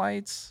prism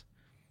lights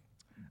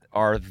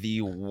are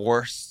the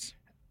worst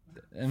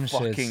them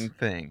fucking shits,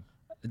 thing.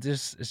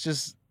 It's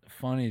just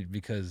funny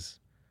because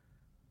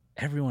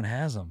everyone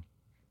has them.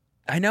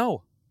 I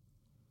know.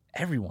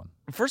 Everyone.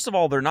 First of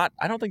all, they're not.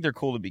 I don't think they're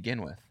cool to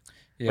begin with.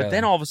 Yeah. But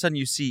then all of a sudden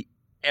you see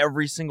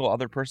every single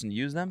other person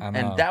use them,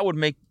 and that would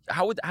make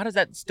how does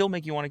that still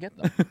make you want to get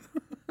them?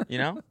 You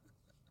know?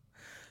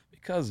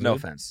 Because no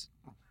offense,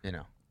 you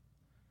know.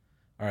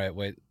 All right,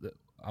 wait.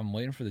 I'm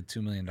waiting for the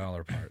 $2 million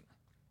part.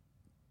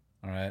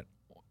 All right,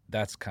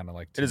 that's kind of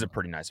like it is a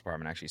pretty nice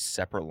apartment, actually.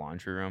 Separate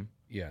laundry room.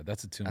 Yeah,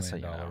 that's a $2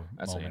 million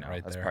moment right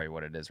there. That's probably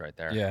what it is right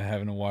there. Yeah,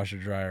 having a washer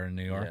dryer in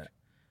New York. Yeah.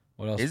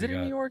 What else is it got?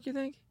 in New York? You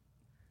think?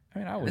 I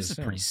mean, I would This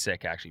assume. is pretty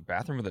sick, actually.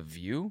 Bathroom with a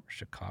view.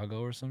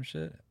 Chicago or some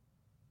shit.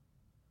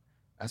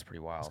 That's pretty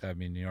wild. It's got to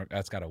be New York.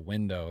 That's got a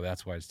window.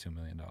 That's why it's $2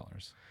 million.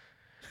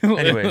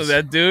 Anyways,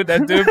 that dude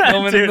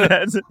filming dude,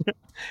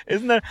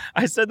 isn't that?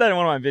 I said that in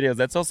one of my videos.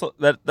 That's also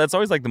that's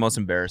always like the most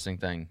embarrassing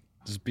thing.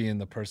 Just being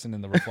the person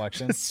in the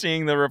reflection.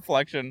 Seeing the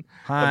reflection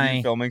Hi. of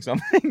you filming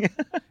something.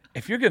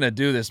 If you're gonna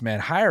do this, man,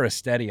 hire a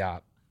steady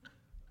op.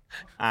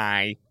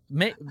 Hi.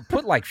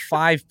 Put like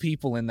 5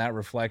 people in that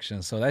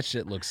reflection so that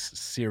shit looks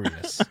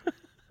serious.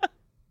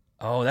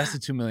 Oh, that's the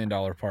 $2 million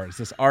part. It's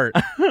this art.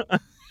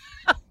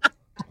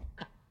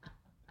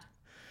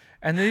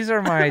 And these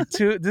are my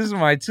this is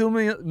my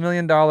 $2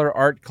 million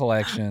art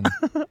collection.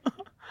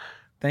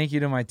 Thank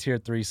you to my tier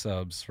 3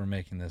 subs for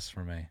making this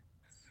for me.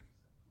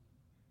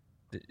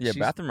 Yeah,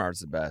 bathroom art's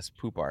the best.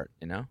 Poop art,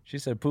 you know? She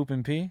said poop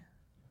and pee.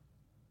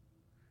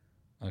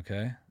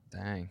 Okay.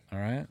 Dang. All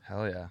right.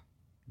 Hell yeah.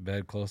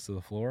 Bed close to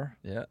the floor.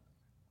 Yeah.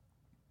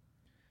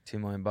 $2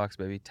 million,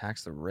 baby.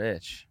 Tax the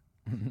rich.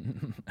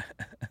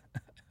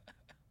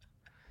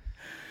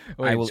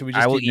 Wait, I will, should we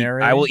just I will keep eat.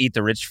 narrating? I will eat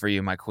the rich for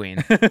you, my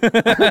queen.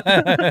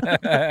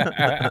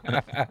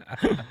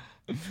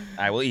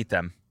 I will eat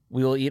them.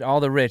 We will eat all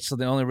the rich, so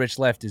the only rich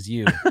left is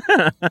you.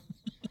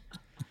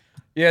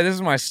 Yeah, this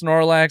is my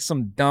Snorlax.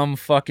 Some dumb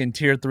fucking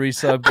tier 3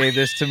 sub gave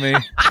this to me.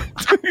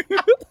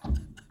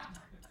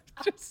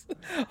 Just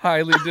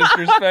highly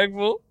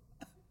disrespectful.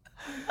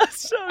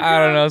 So I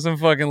don't know. Some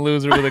fucking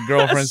loser with a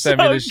girlfriend sent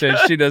me this shit.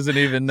 She doesn't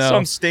even know.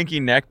 Some stinky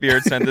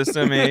neckbeard sent this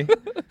to me.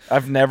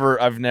 I've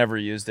never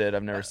used it.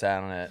 I've never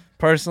sat on it.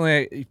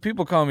 Personally,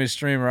 people call me a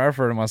streamer. I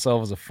refer to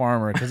myself as a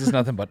farmer because there's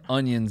nothing but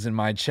onions in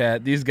my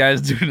chat. These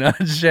guys do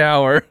not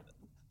shower.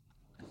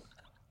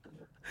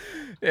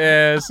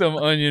 Yeah, some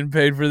onion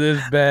paid for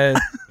this bed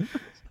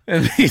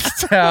and these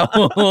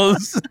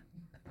towels.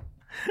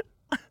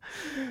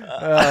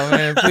 Oh,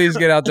 man, please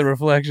get out the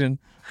reflection.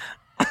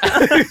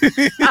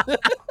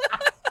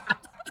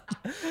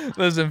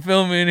 Listen,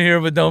 film me in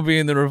here, but don't be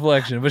in the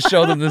reflection. But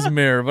show them this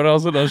mirror, but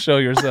also don't show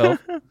yourself.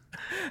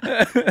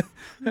 Yeah,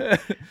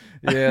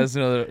 it's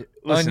another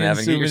Listen, onion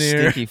Evan, get your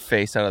souvenir. stinky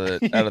face out of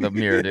the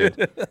mirror,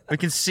 dude. We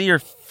can see your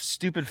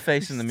stupid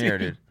face in the mirror,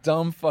 dude.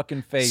 Dumb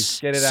fucking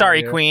face. Get it out. Sorry,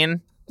 here.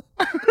 queen.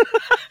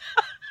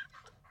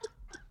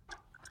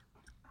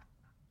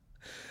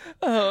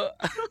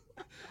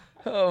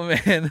 Oh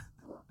man.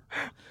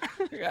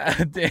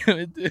 God damn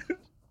it, dude.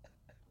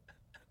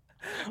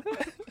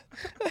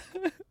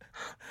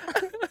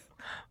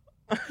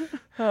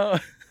 Oh.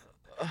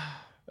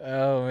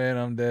 Oh man,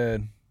 I'm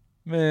dead.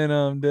 Man,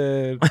 I'm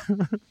dead.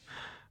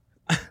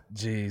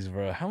 Jeez,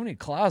 bro. How many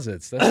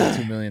closets? That's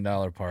a $2 million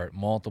part.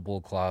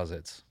 Multiple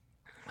closets.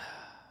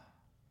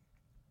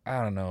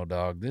 I don't know,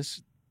 dog.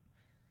 This,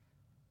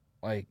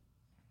 like,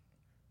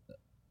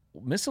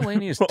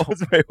 miscellaneous. What was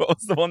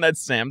the one that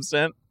Sam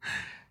sent?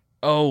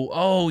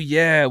 Oh,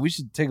 yeah. We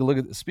should take a look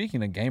at.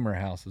 Speaking of gamer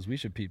houses, we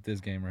should peep this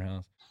gamer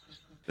house.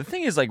 The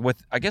thing is, like,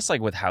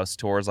 with house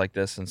tours like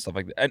this and stuff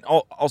like that, and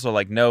also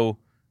like no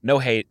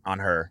hate on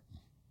her.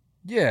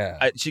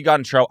 Yeah. She got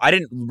in trouble. I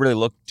didn't really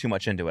look too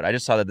much into it. I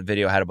just saw that the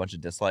video had a bunch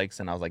of dislikes,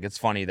 and I was like, it's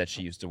funny that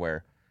she used to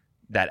wear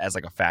that as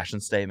like a fashion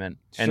statement,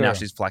 and now Sure.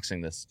 she's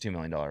flexing this $2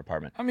 million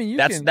apartment. I mean,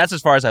 that's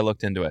as far as I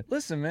looked into it.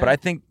 Listen, man. But I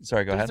think,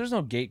 sorry, go ahead. There's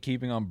no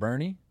gatekeeping on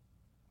Bernie.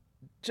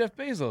 Jeff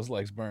Bezos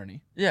likes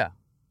Bernie, Yeah,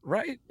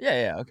 right?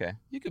 yeah, okay,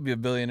 You could be a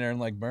billionaire and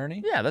like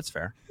Bernie. yeah, that's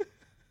fair.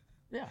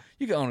 Yeah,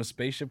 You could own a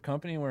spaceship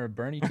company and wear a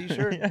Bernie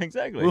t-shirt. yeah,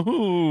 exactly.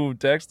 Ooh,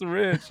 tax the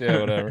rich. Yeah,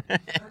 whatever.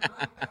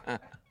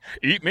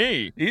 Eat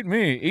me. Eat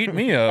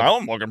me up.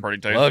 I'm looking pretty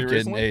tasty Love getting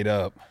recently. ate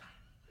up.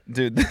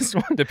 Dude, this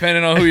one.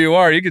 Depending on who you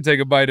are, you could take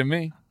a bite of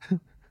me.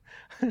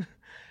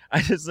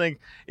 I just think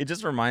it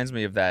just reminds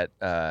me of that.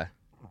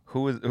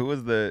 Who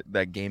was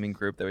that gaming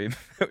group that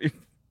we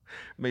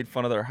made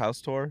fun of their house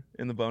tour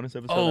in the bonus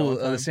episode? that one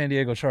Oh, time? the San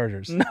Diego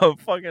Chargers. No,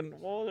 fucking.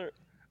 What was it?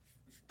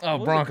 Oh,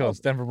 was it Broncos.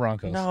 called? Denver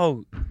Broncos.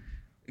 No,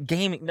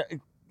 gaming. No,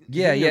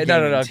 Yeah, video no.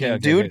 gaming Okay, team. okay,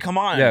 Dude, okay. come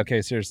on. Yeah,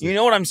 okay, seriously. You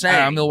know what I'm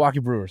saying? Milwaukee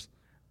Brewers.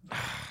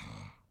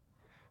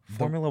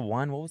 Formula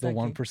One. What was The that?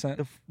 1%?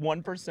 The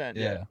 1%.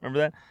 Yeah. Remember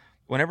that?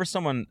 Whenever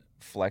someone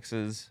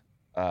flexes,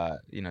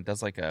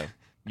 does like a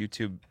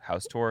YouTube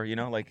house tour,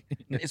 like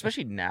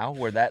especially now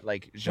where that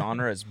like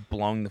genre is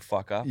blowing the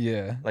fuck up.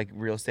 Yeah. Like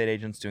real estate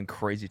agents doing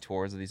crazy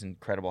tours of these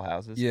incredible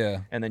houses.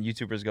 Yeah. And then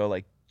YouTubers go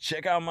like,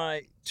 check out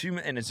my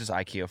and it's just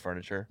IKEA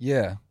furniture.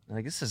 Yeah.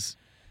 Like this is,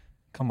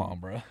 Come on,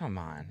 bro. come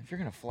on, if you're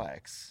gonna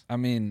flex. I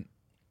mean,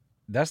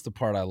 that's the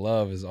part I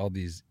love is all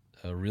these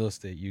real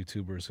estate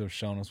YouTubers who have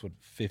shown us what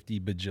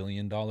 $50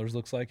 bajillion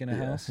looks like in a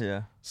house.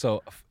 Yeah.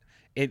 So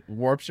it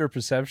warps your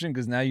perception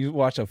because now you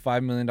watch a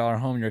 $5 million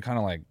home and you're kind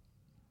of like,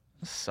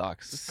 This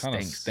sucks. This kind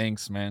of stinks.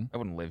 stinks, man. I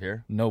wouldn't live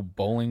here. No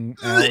bowling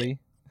alley.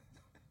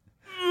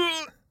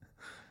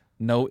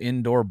 No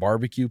indoor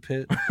barbecue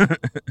pit.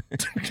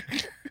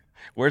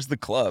 Where's the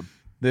club?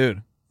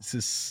 Dude, this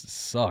just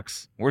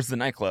sucks. Where's the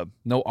nightclub?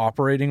 No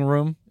operating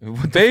room.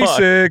 What the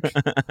fuck?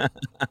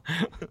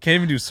 Basic. Can't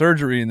even do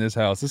surgery in this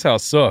house. This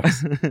house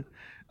sucks.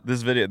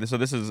 This video. So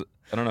this is.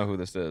 I don't know who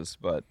this is,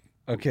 but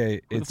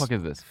Okay, who the it's fuck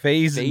is this?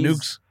 Phase Phase-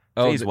 Nukes.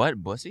 Phase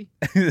what? Bussy?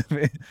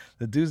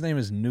 The dude's name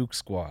is Nuke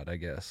Squad, I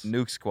guess.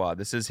 Nuke Squad.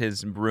 This is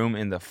his room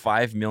in the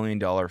 $5 million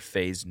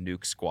Phase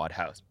Nuke Squad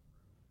house.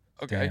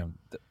 Okay. Damn,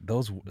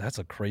 that's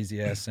a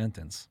crazy ass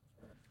sentence.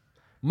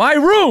 My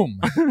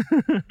room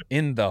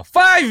in the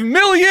 $5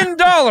 million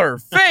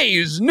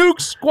Phase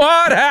Nuke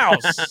Squad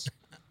house.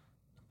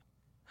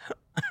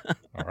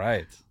 All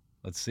right,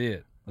 let's see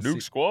it. Let's see.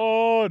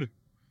 Squad.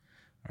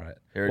 All right,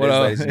 Here it what is,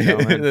 up? ladies and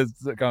gentlemen. That's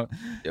the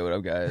Yo, what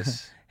up,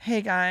 guys?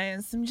 Hey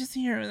guys, I'm just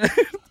here.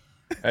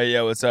 Hey,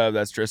 yo, what's up?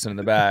 That's Tristan in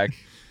the back.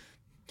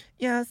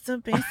 Yeah, so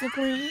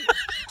basically,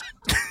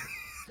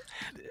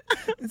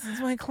 this is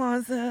my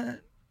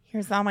closet.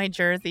 Here's all my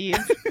jerseys.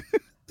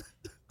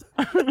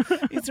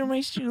 These are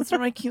my shoes for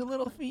my cute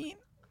little feet.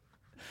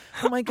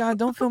 Oh my god,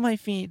 don't feel my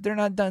feet. They're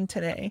not done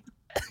today.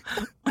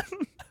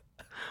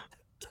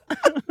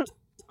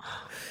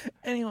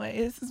 Anyway,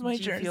 this is my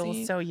jersey.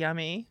 Fuel's so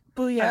yummy.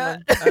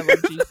 Booyah. I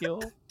love G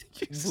Fuel.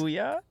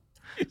 Booyah.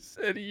 You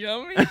said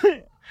yummy.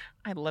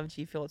 I love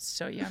G Fuel. It's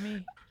so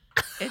yummy.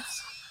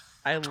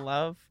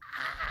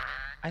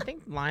 I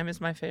think lime is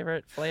my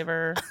favorite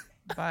flavor,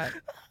 but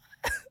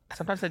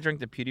sometimes I drink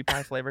the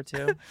PewDiePie flavor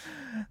too.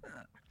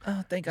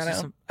 Oh, thank God. This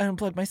is I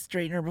unplugged my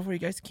straightener before you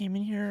guys came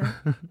in here.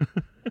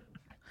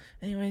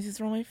 Anyways, these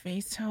are all my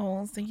face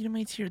towels. Thank you to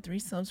my tier 3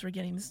 subs for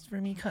getting this for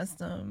me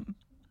custom.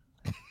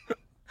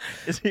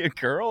 Is he a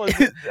girl?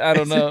 I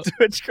don't know. Is he a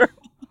Twitch girl?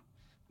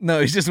 No,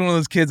 he's just one of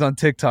those kids on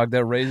TikTok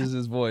that raises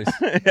his voice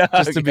Yeah,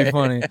 just to be okay.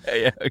 funny.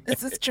 Yeah, okay.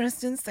 This is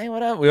Tristan. Say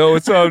what up. Yo,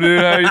 what's up,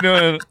 dude? How you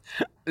doing?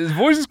 His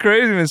voice is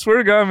crazy, man. I swear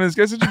to God, man, this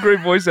guy's such a great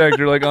voice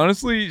actor. Like,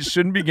 honestly, he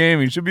shouldn't be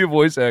gaming. He should be a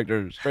voice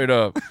actor, straight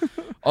up.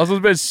 Also,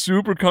 his bed's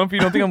super comfy.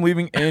 Don't think I'm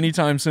leaving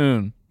anytime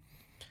soon.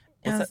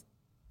 Yes.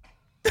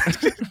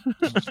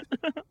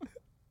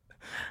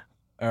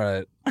 All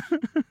right.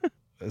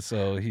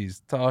 So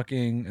he's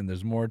talking, and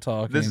there's more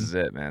talking. This is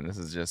it, man. This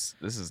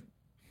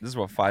is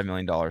what $5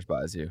 million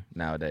buys you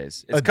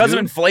nowadays. It's A because of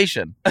dude?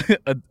 inflation.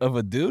 of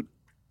a dude.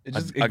 It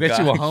just a it gets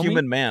you a guy- homie.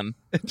 human man.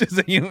 Just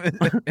a human.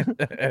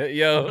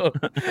 Yo,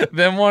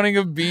 them wanting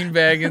a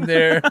beanbag in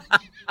there.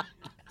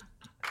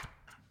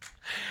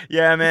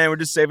 Yeah, man, we're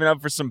just saving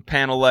up for some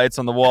panel lights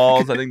on the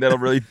walls. I think that'll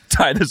really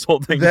tie this whole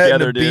thing That and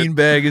together, the dude.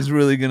 beanbag is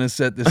really gonna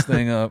set this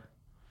thing up.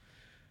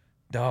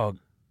 Dog,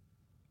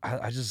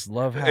 I just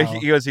love how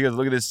He goes,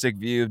 look at this sick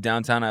view of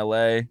downtown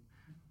LA.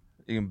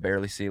 You can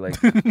barely see like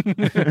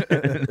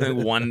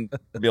one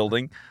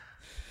building.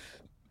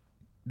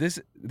 this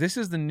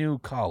is the new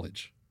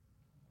college.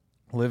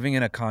 Living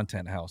in a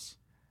content house.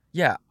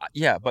 Yeah,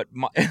 but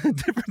my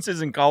difference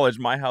is in college,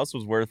 my house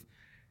was worth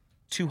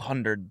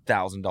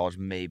 $200,000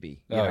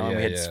 maybe. You know, I mean,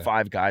 it's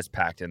 5 guys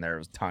packed in there. It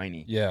was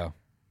tiny. Yeah.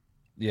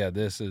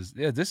 This is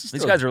These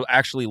still, guys are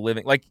actually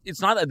living like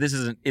it's not that this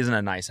isn't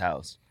a nice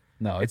house.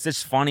 No, It's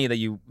just funny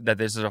that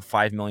this is a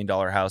 $5 million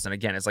house, and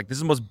again, it's like this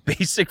is the most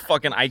basic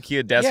fucking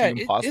IKEA desk you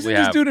can possibly isn't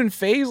have. this dude in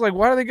phase? Like,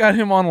 why do they got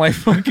him on like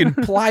fucking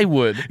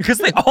plywood? Because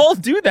they all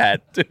do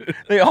that. Dude.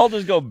 They all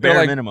just go They're bare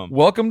like, minimum.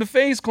 Welcome to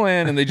FaZe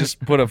Clan, and they just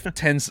put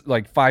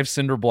 5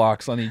 cinder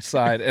blocks on each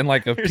side and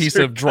like a piece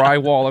of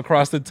drywall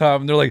across the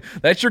top, and they're like,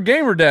 "That's your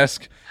gamer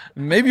desk.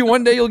 Maybe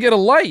one day you'll get a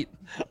light.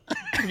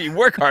 If you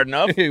work hard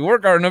enough, If you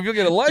work hard enough, you'll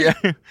get a light.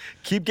 yeah.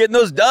 Keep getting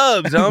those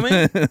dubs,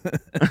 homie."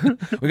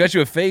 We got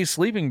you a FaZe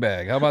sleeping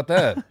bag. How about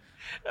that?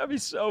 That'd be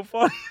so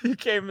funny. You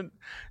came in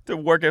to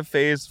work at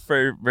FaZe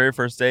for your very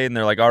first day, and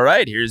they're like, "All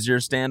right, here's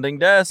your standing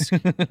desk,"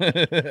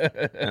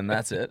 and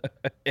that's it.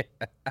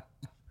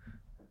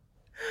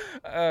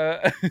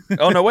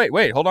 Oh no!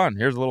 Wait, hold on.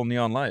 Here's a little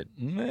neon light.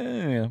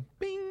 Yeah.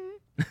 Bing.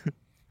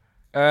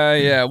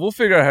 Yeah, we'll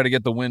figure out how to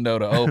get the window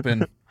to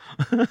open.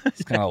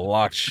 It's kind of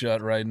locked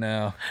shut right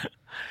now.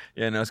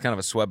 Yeah, no, it's kind of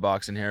a sweat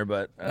box in here,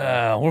 but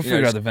We'll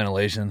figure out the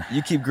ventilation.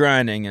 You keep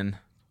grinding, and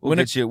we'll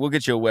get you a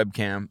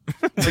webcam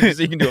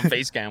so you can do a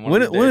face cam.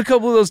 Win a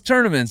couple of those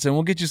tournaments, and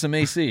we'll get you some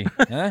AC.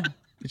 Huh?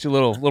 Get you a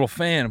little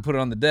fan and put it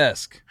on the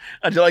desk.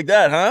 How'd you like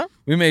that, huh?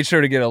 We made sure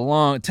to get a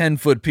long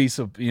 10-foot piece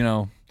of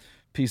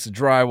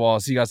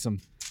drywall, so you got some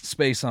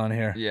space on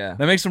here. Yeah.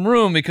 That makes some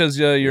room because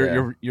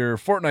your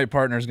Fortnite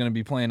partner is going to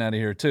be playing out of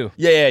here too.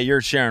 Yeah, you're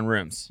sharing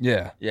rooms.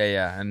 Yeah.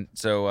 Yeah, and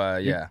so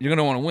yeah. You're going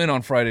to want to win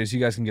on Fridays so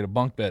you guys can get a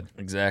bunk bed.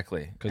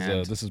 Exactly.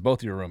 Because this is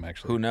both your room,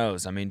 actually. Who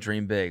knows? I mean,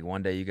 dream big.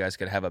 One day you guys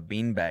could have a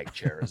beanbag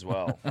chair as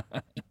well.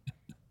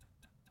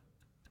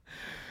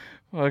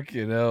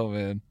 Fucking hell,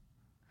 man.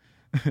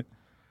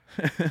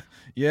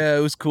 Yeah,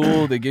 it was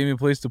cool. They gave me a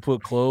place to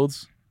put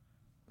clothes.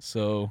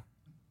 So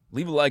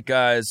leave a like,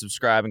 guys.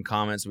 Subscribe and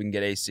comment so we can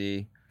get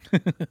AC.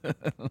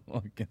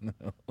 Fucking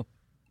hell.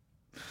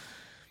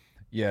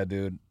 Yeah,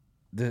 dude.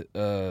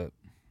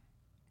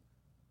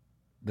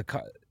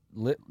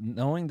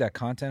 Knowing that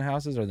content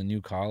houses are the new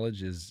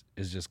college is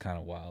just kind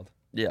of wild.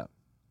 Yeah.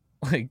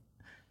 Like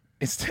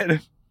instead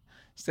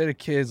of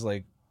kids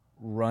like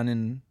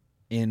running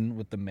in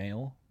with the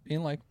mail,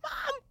 being like,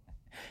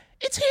 "Mom,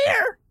 it's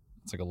here."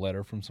 It's like a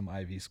letter from some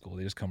Ivy school.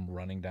 They just come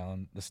running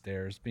down the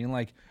stairs, being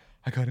like,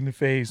 "I got into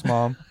FaZe,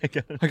 Mom. I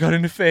got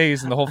into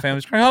FaZe," and the whole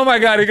family's crying, "Oh my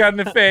God, he got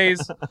into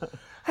FaZe! Oh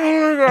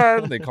my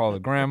God!" They call the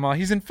grandma.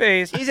 He's in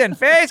FaZe. He's in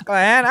FaZe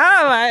Clan.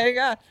 Oh my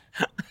God!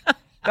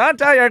 Don't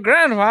tell your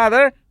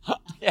grandfather.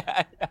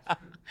 Yeah.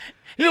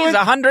 He's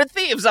 100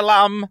 Thieves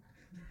alum.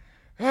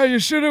 Oh, you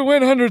should have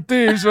went 100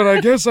 Thieves, but I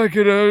guess I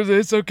could have.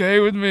 It's okay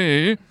with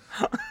me.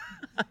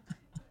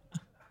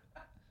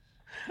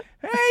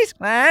 FaZe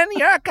Clan,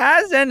 your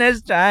cousin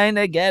is trying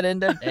to get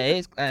into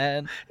FaZe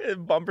Clan.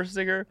 Bumper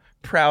sticker,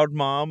 proud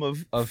mom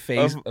of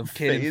FaZe, of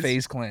kid in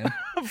FaZe Clan.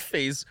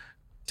 FaZe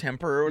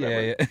temper or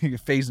whatever. Yeah.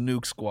 FaZe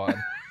Nuke Squad.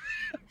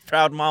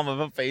 Proud mom of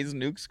a FaZe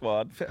Nuke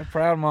Squad.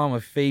 Proud mom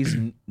of FaZe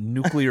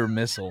Nuclear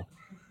Missile.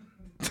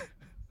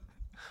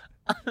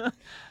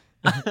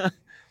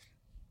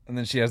 And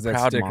then she has that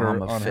Proud sticker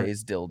mom of on her.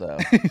 FaZe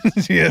dildo.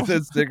 She has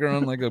that sticker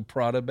on like a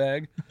Prada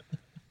bag.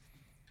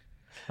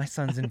 My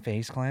son's in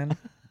FaZe Clan.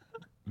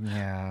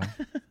 Yeah.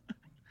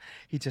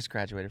 He just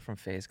graduated from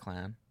FaZe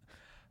Clan.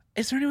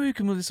 Is there any way we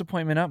can move this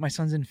appointment up? My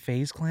son's in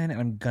FaZe Clan,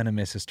 and I'm gonna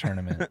miss his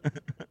tournament.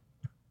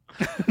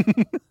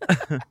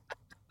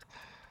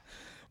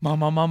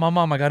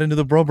 Mom, I got into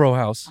the Bro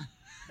house.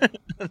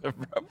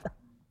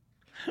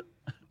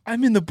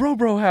 I'm in the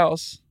Bro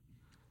house.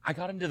 I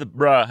got into the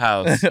bruh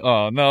house.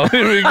 Oh, no.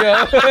 Here we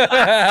go.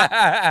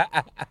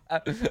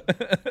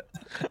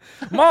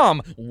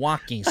 Mom,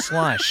 walking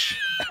slush.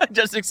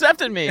 Just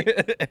accepted me.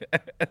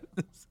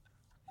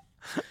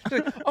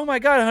 Like, oh, my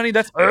God, honey,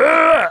 that's...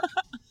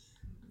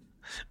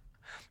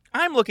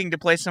 I'm looking to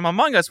play some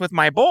Among Us with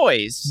my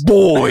boys.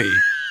 Boy.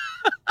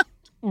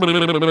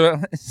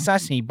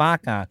 Sassy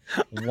baka,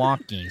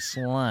 walking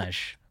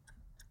slush.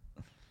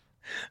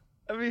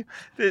 I mean,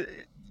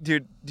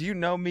 dude, do you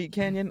know Meat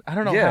Canyon? I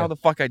don't know Yeah. how the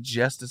fuck I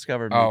just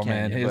discovered Meat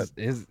Canyon.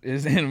 Man,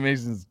 his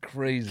animation's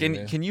crazy.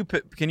 man. Can you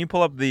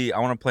pull up the I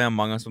want to play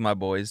Among Us with my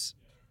boys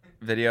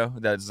video?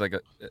 That's like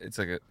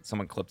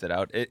someone clipped it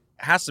out. It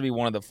has to be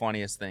one of the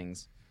funniest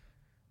things.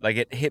 Like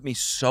it hit me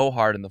so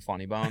hard in the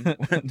funny bone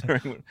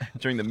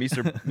during the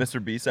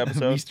Mr. Beast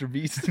episode. Mr.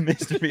 Beast.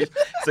 Mr. Beast.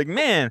 It's like,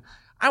 man,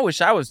 I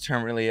wish I was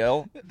terminally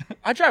ill.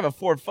 I drive a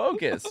Ford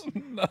Focus.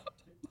 No.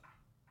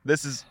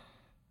 This is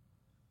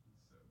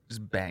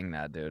just bang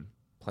that, dude.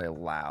 Play it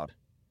loud.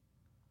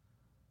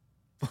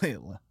 What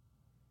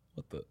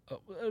the?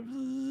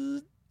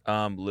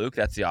 Luke,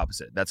 that's the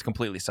opposite. That's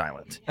completely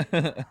silent.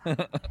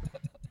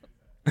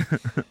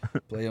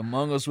 Play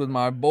Among Us with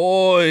my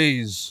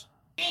boys.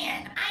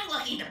 Man, I'm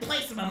looking to play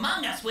some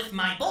Among Us with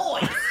my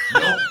boys.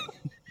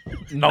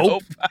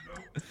 Nope.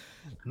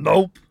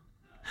 Nope.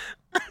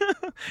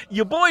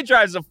 Your boy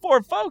drives a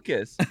Ford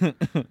Focus.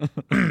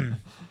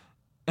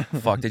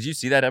 Fuck, did you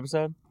see that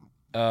episode?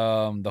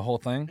 The whole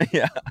thing?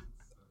 Yeah.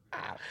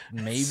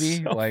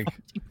 Maybe. So like,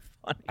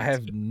 funny. I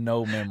have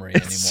no memory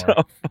It's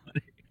anymore. so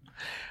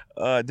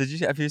funny.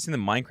 Have you seen the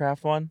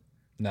Minecraft one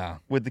Nah.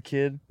 with the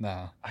kid?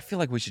 Nah. I feel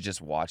like we should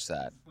just watch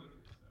that.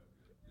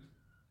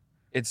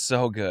 It's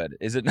so good.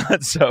 Is it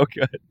not so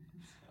good?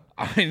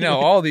 I know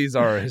all these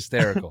are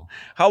hysterical.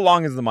 How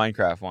long is the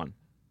Minecraft one?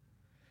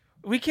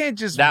 We can't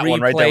just That replay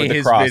one right there with the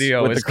his cross,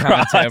 video with as the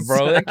cross. content,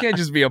 bro. That can't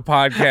just be a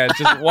podcast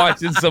just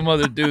watching some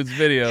other dude's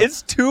video.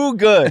 It's too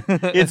good.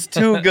 It's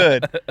too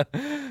good.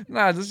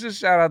 Nah, let's just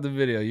shout out the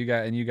video. You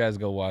guys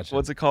go watch it.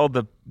 What's it called?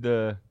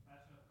 The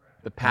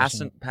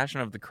passion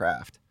of the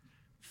craft.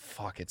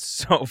 Fuck, it's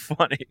so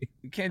funny.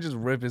 You can't just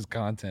rip his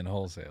content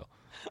wholesale.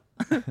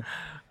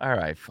 All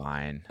right,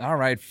 fine. All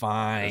right,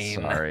 fine.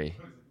 Sorry.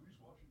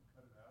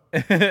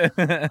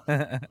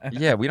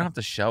 Yeah, we don't have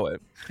to show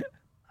it.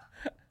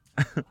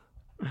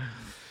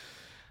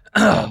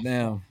 Oh,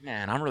 damn.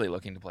 Man, I'm really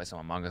looking to play some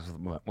Among Us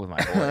with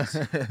my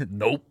boys.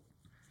 Nope.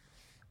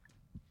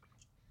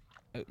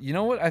 You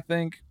know what I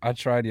think I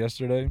tried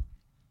yesterday?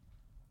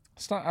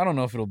 It's not. I don't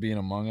know if it'll be in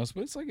Among Us,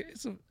 but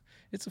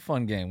it's a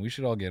fun game. We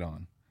should all get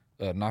on.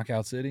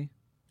 Knockout City.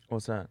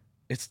 What's that?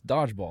 It's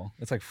dodgeball.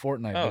 It's like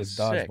Fortnite, Oh, but it's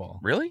sick. dodgeball.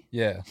 Really?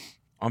 Yeah.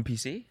 On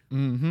PC?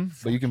 Mm-hmm.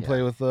 But you can yeah.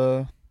 play with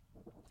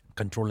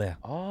controller.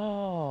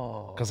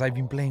 Oh. Because I've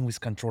been playing with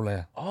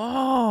controller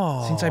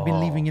Oh. since I've been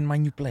living in my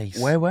new place.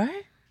 Wait.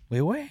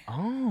 Wait.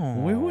 Oh.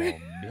 Wait.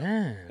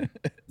 Man.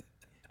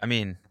 I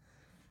mean,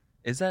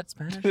 is that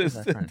Spanish or is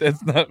that French?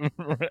 That's not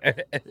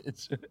right.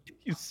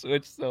 You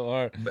switch so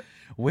hard. But-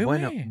 Wait.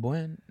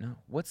 No.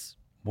 What's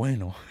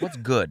Bueno.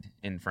 good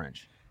in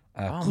French?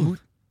 Good.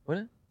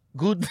 What?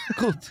 Good.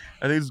 Good.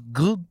 I think it's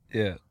good.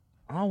 Yeah.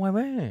 Oh,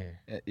 wait.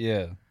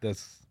 Yeah.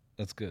 That's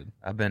good.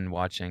 I've been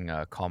watching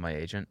Call My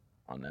Agent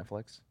on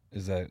Netflix.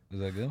 Is that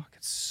good?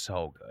 It's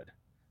so good.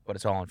 But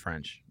it's all in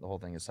French. The whole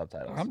thing is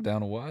subtitles. I'm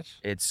down to watch.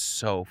 It's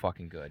so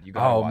fucking good. You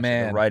gotta Oh, watch it.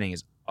 man. The writing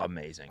is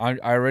amazing. I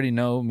already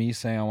know me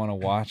saying I want to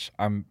watch.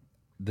 I'm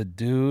the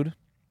dude.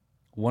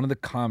 One of the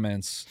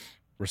comments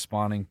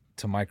responding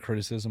to my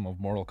criticism of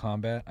Mortal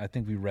Kombat. I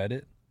think we read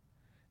it.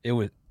 It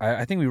was.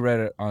 I think we read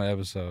it on an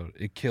episode.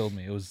 It killed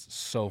me. It was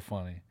so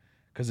funny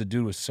because the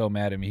dude was so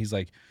mad at me. He's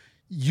like,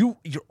 your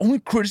only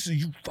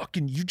criticism,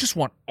 you just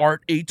want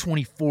art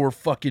A24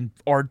 fucking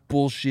art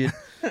bullshit.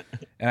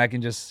 And I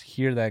can just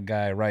hear that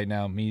guy right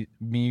now, me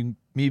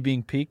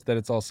being piqued that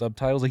it's all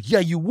subtitles. Like, yeah,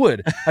 you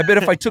would. I bet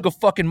if I took a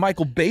fucking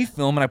Michael Bay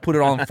film and I put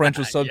it all in French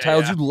with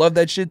subtitles, you'd love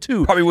that shit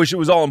too. Probably wish it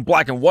was all in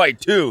black and white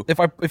too. If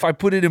I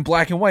put it in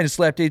black and white and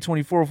slapped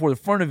A24 before the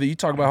front of it, you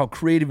talk about how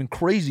creative and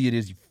crazy it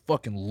is, you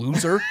fucking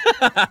loser.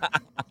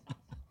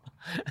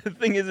 The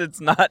thing is,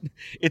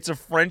 it's a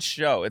French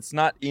show. It's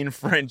not in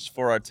French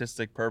for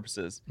artistic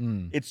purposes.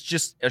 It's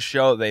just a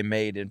show they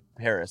made in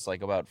Paris,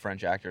 like about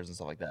French actors and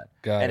stuff like that.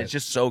 Got and it. it's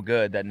just so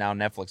good that now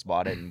Netflix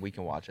bought it and we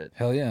can watch it.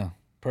 Hell yeah.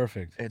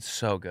 Perfect. It's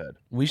so good.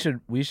 We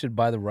should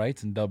buy the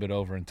rights and dub it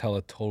over and tell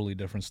a totally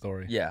different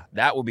story. Yeah,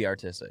 that would be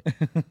artistic.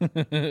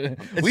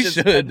 We just-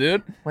 should,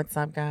 dude. What's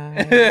up,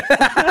 guys?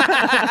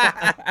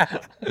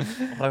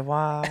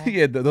 Wow.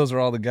 Yeah, those are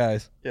all the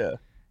guys. Yeah.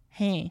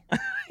 Hey.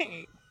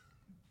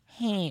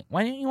 Hey,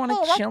 why don't you want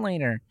to chill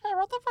later? Hey,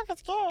 what the fuck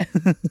is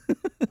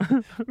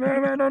good?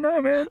 No,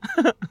 man.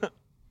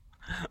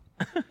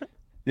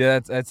 Yeah,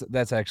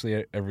 that's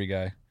actually every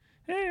guy.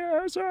 Hey,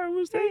 I'm sorry, I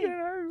was thinking.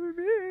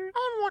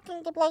 I'm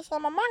looking to play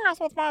some Among Us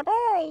with my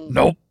boys.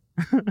 Nope.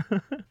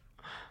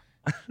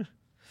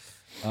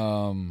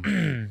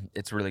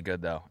 It's really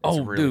good though. It's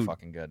Oh, really dude.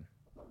 fucking good.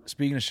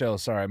 Speaking of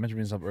shows, sorry, I meant to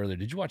bring this up earlier.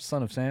 Did you watch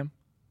Son of Sam?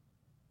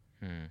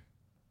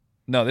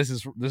 No, this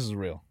is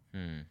real.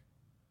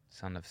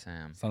 Son of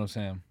Sam. Son of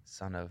Sam.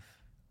 Son of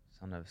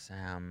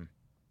Sam.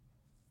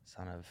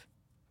 Son of.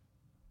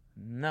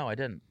 No, I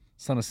didn't.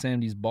 Son of Sam,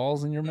 these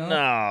balls in your mouth?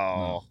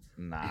 No.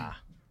 Nah.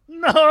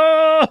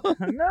 No.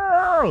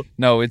 No.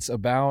 No, it's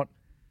about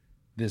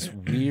this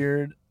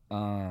weird.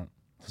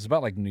 It's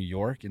about like New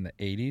York in the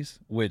 80s,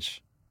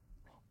 which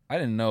I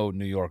didn't know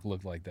New York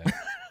looked like that.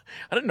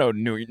 I didn't know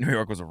New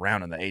York was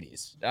around in the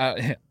 80s.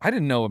 I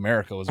didn't know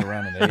America was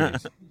around in the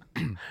 80s.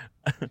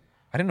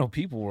 I didn't know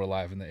people were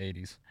alive in the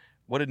 80s.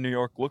 What did New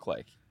York look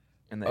like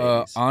in the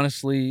 80s?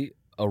 Honestly,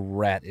 a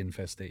rat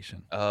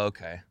infestation. Oh,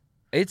 okay.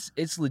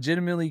 It's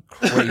legitimately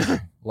crazy.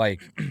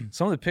 Like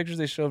some of the pictures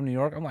they show of New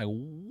York, I'm like,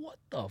 what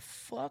the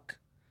fuck?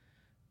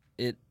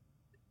 It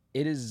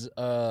is.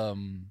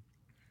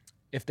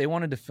 If they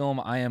wanted to film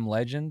I Am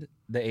Legend,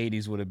 the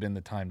 80s would have been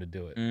the time to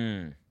do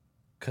it.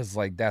 Because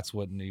like that's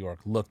what New York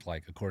looked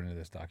like according to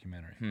this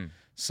documentary.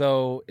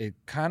 So it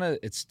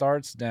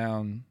starts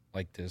down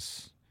like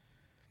this.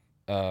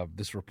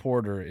 This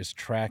reporter is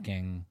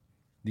tracking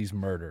these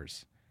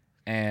murders,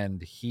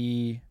 and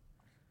he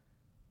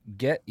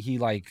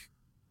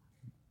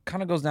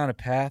kind of goes down a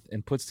path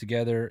and puts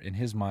together in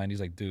his mind.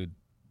 He's like, dude,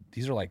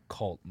 these are like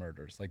cult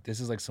murders. Like this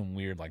is like some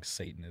weird like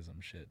Satanism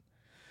shit.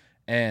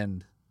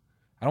 And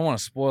I don't want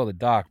to spoil the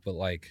doc, but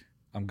like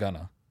I'm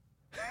gonna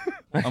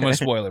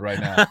spoil it right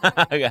now.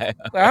 Okay.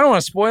 Like, I don't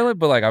want to spoil it,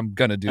 but like I'm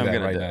gonna do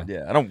that right now.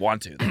 Yeah, I don't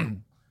want to. Though.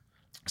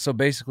 So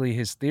basically,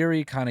 his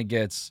theory kind of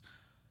gets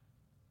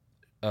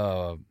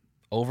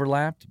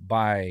overlapped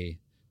by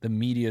the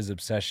media's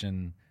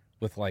obsession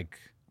with like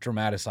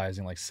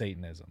dramatizing like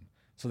Satanism.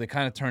 So they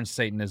kind of turn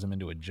Satanism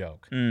into a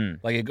joke.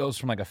 Like it goes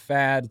from like a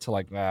fad to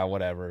like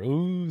whatever.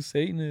 Ooh,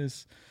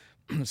 Satanist.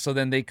 So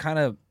then they kind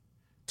of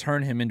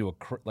turn him into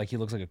like he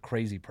looks like a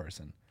crazy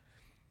person.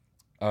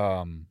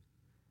 And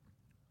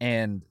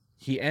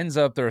he ends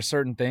up, there are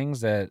certain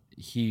things that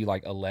he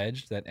like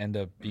alleged that end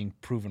up being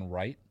proven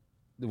right,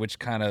 which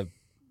kind of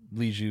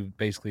leads you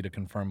basically to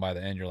confirm by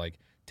the end. You're like,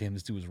 damn,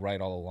 this dude was right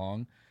all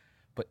along.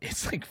 But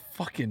it's like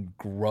fucking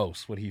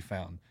gross what he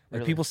found. Like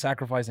Really? people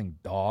sacrificing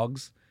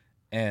dogs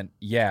and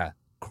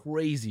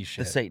crazy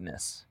shit. The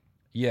Satanists.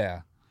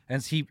 Yeah.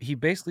 And he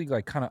basically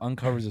like kind of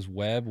uncovers this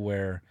web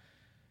where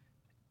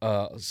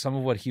some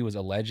of what he was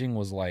alleging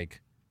was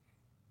like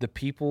the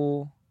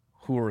people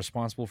who were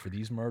responsible for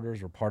these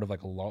murders were part of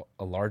like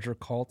a larger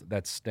cult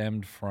that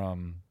stemmed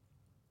from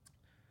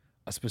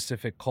a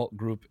specific cult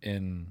group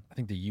in, I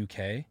think, the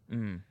UK.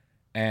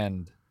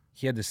 And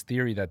he had this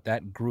theory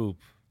that group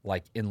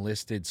like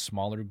enlisted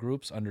smaller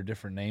groups under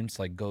different names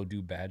to like go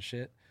do bad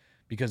shit,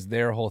 because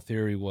their whole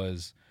theory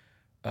was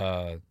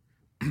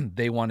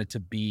they wanted to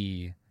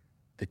be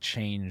the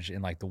change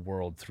in like the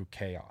world through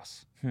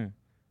chaos.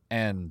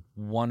 And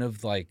one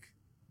of like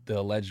the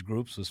alleged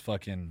groups was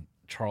fucking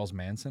Charles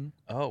Manson.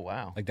 Oh,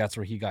 wow. Like that's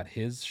where he got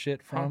his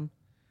shit from.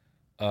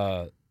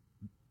 I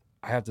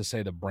have to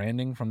say the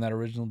branding from that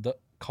original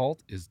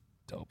cult is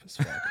dope as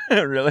fuck.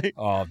 Really?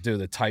 Oh, dude,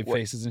 the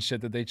typefaces and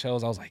shit that they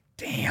chose, I was like,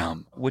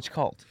 damn. Which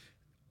cult?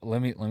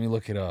 Let me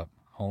look it up.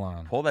 Hold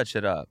on. Pull that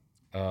shit up.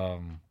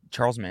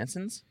 Charles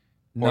Manson's?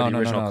 Or No, the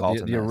original cult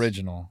the in this?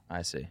 original.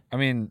 I see. I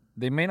mean,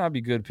 they may not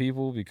be good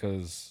people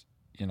because,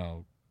 you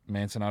know,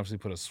 Manson obviously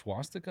put a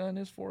swastika in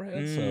his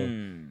forehead. So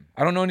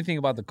I don't know anything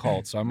about the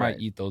cult, so I might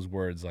eat those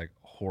words like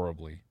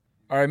horribly.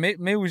 All right,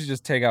 maybe we should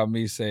just take out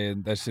me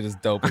saying that shit is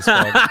dope as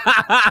fuck.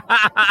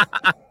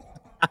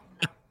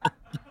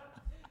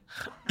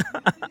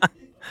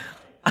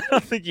 I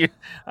don't think you.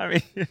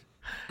 I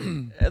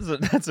mean,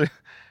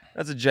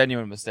 that's a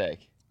genuine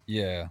mistake.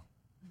 Yeah.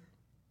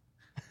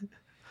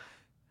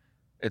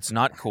 It's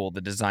not cool.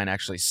 The design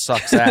actually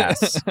sucks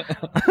ass.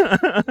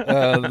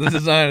 The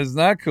design is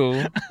not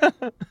cool.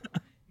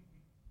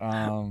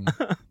 I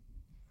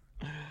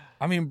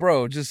mean,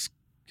 bro, just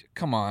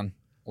come on.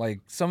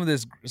 Like some of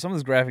this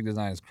graphic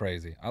design is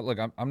crazy.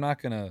 I'm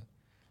not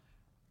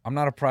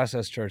a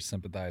Processed Church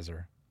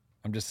sympathizer.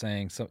 I'm just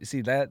saying. So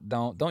see that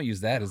don't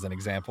use that as an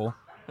example.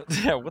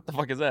 Yeah, what the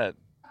fuck is that?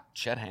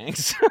 Chet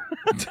Hanks.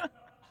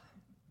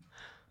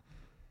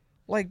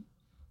 Like,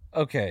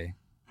 okay.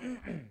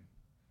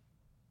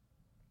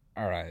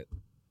 All right.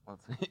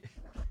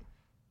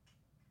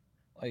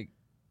 Like,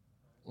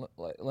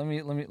 let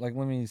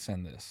me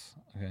send this.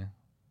 Okay.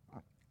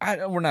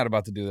 We're not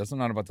about to do this. I'm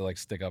not about to like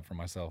stick up for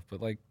myself,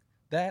 but like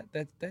that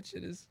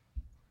shit is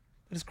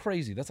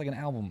crazy. That's like an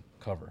album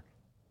cover.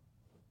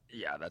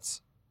 Yeah,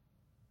 that's.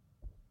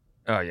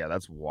 Oh yeah,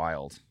 that's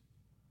wild.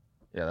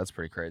 Yeah, that's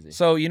pretty crazy.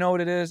 So you know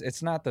what it is?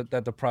 It's not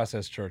that the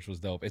Processed Church was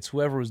dope. It's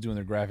whoever was doing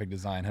their graphic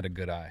design had a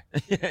good eye.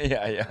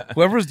 yeah.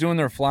 Whoever was doing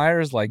their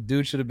flyers, like,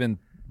 dude should have been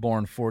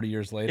born 40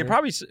 years later. It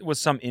probably was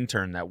some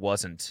intern that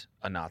wasn't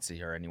a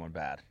Nazi or anyone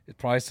bad. It's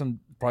probably some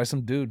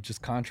dude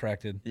just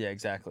contracted. Yeah,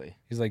 exactly.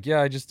 He's like,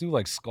 yeah, I just do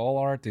like skull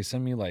art. They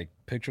send me like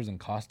pictures and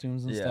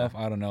costumes and Yeah. stuff.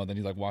 I don't know. Then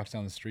he like walks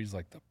down the street. He's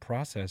like, the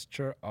Processed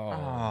Church.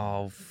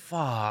 Oh,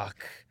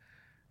 fuck.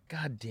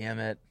 God damn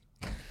it.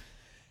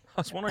 I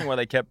was wondering why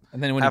they kept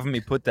And then when having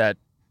me put that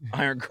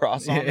Iron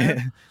Cross on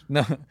there.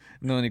 no,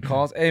 when he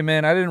calls, hey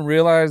man, I didn't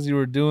realize you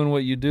were doing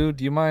what you do.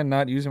 Do you mind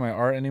not using my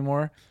art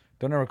anymore?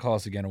 Don't ever call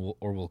us again,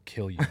 or we'll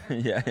kill you.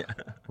 yeah.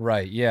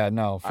 Right? Yeah.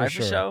 No, for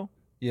sure. For show?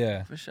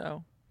 Yeah. For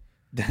show.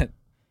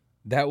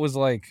 That was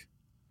like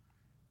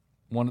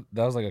one of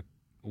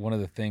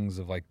the things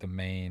of like the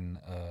main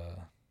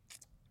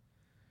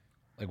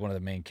like one of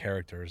the main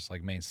characters,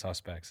 like main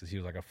suspects, is he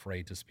was like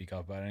afraid to speak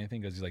up about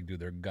anything because he's like,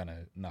 dude, they're gonna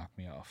knock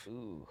me off.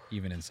 Ooh.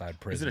 Even inside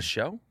prison. Is it a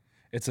show?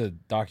 It's a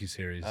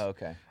docuseries. Oh,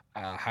 okay.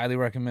 I highly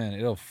recommend it.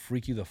 It'll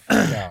freak you the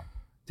fuck out.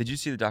 Did you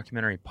see the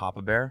documentary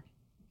Papa Bear?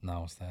 No,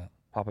 what's that?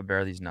 Papa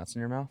Bear, these nuts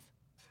in your mouth?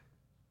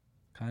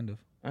 Kind of.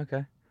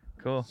 Okay.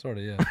 Cool. Sort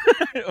of, yeah.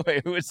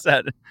 Wait, who is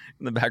that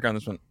in the background?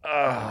 This one.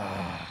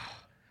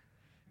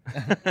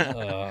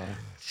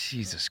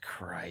 Jesus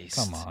Christ.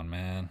 Come on,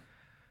 man.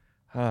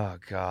 Oh,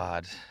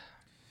 God.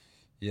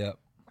 Yep.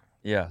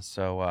 Yeah,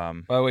 so,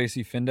 By the way, you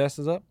see Findes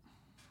is up?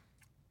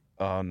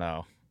 oh,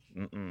 no.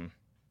 Oh,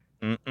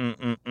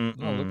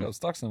 look up.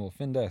 Stock symbol,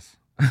 Findes.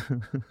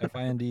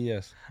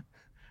 Findes.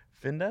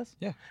 Findes?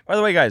 Yeah. By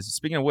the way, guys,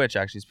 speaking of which,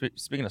 actually,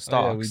 speaking of Oh,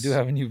 stocks. yeah, we do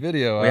have a new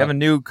video. We have a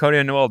new Cody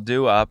and Noel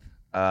do-up.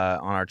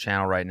 on our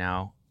channel right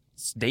now.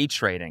 It's day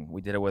trading.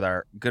 We did it with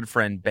our good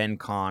friend Ben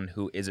Kahn,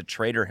 who is a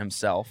trader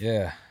himself.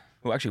 Yeah.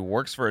 Who actually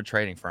works for a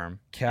trading firm.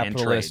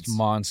 Capitalist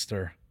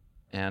monster.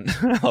 And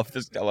I love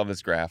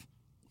this graph.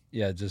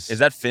 Yeah, just is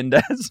that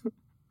Findex? Is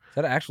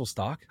that an actual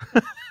stock?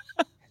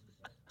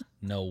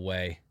 No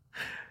way.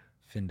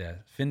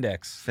 Findex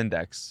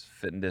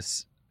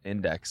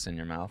index in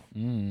your mouth.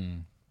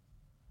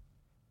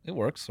 It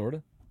works, sort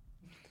of.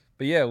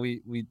 But yeah,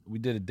 we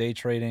did a day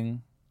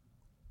trading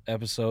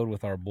episode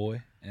with our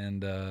boy,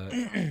 and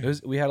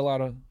we had a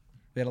lot of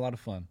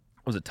fun.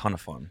 It was a ton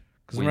of fun.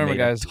 Because remember,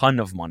 guys, a ton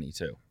of money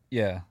too.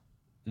 Yeah,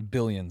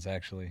 billions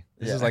actually.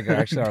 This is like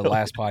actually our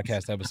last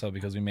podcast episode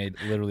because we made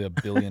literally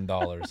 $1 billion.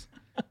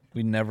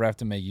 We never have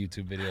to make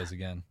YouTube videos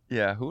again.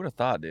 Yeah, who would have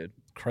thought, dude?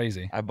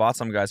 Crazy. I bought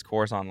some guy's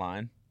course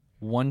online.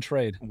 One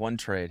trade,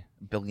 $1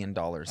 billion.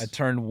 I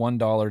turned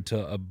 $1 to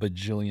 $1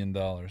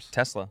 bajillion.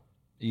 Tesla.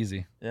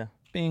 Easy. Yeah.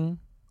 Bing.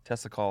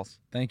 Tesla calls.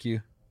 Thank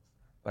you.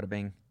 Bada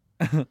bing.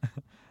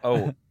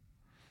 Oh.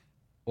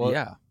 Well,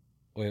 yeah.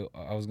 Wait,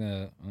 I was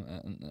gonna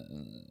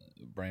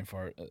brain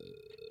fart.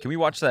 Can we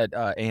watch that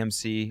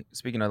AMC?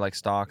 Speaking of like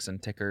stocks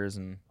and tickers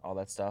and all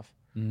that stuff.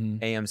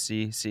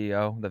 AMC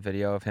CEO, the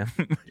video of him.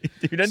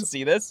 You didn't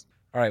see this?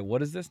 All right,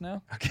 what is this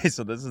now? Okay,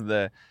 so this is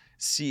the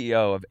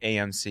CEO of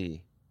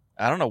AMC.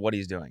 I don't know what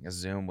he's doing. A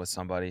Zoom with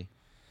somebody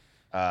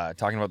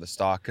talking about the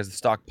stock because the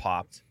stock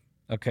popped.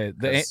 Okay,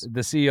 the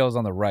CEO's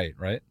on the right?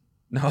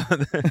 No.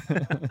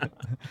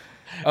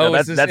 Oh,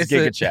 no, that's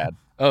Giga Chad.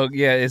 Oh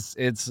yeah, it's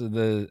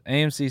the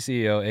AMC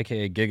CEO,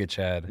 aka Giga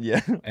Chad.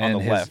 Yeah, and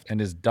on the left, and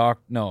his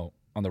on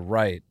the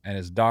right, and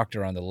his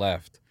doctor on the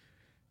left,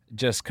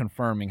 just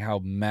confirming how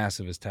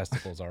massive his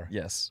testicles are.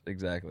 Yes,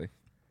 exactly.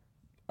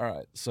 All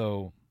right,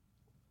 so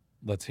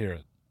let's hear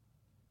it.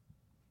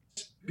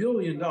 $1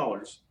 billion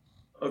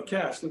of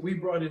cash that we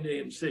brought into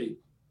AMC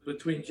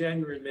between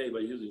January and May by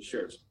using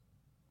shares.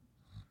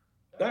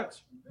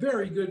 That's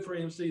very good for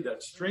AMC.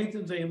 That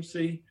strengthens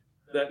AMC.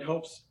 That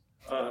helps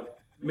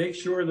make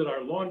sure that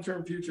our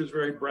long-term future is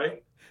very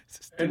bright.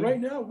 And right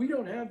now, we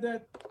don't have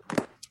that. We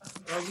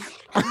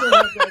don't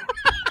have that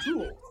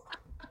tool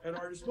at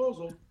our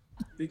disposal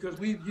because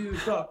we've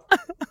used up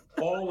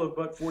all of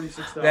but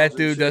 46,000. That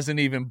dude doesn't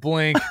even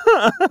blink.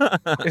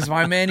 Is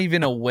my man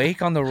even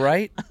awake on the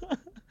right?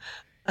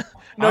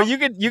 No, you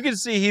can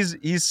see he's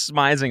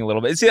smizing a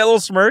little bit. See that little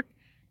smirk?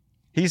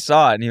 He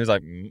saw it and he was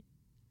like.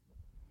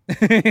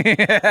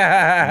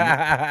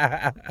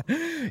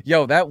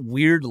 Yo, that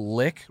weird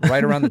lick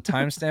right around the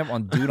timestamp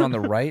on dude on the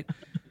right,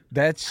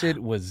 that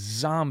shit was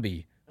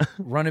zombie.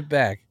 Run it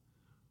back,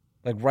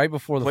 like right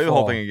before the play fall. The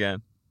whole thing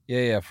again.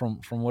 Yeah,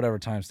 from whatever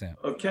timestamp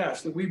of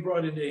cash that we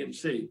brought into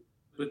AMC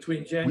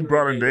between January. We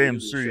brought into and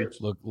AMC.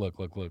 Look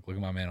at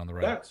my man on the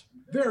right. That's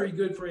very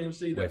good for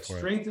AMC. That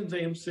strengthens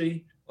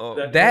AMC.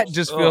 That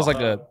just feels like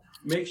a.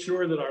 Make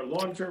sure that our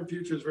long-term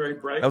future is very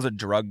bright. That was a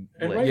drug.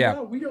 And right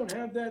now, we don't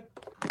have that.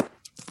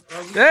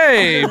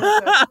 Hey,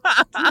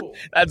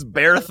 that's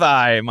bare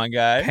thigh, my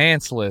guy.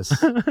 Pantsless.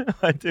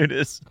 My dude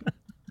is.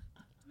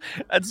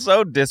 That's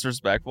so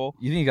disrespectful.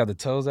 You think you got the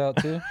toes out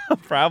too?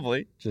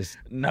 Probably. Just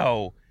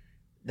no.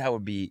 That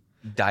would be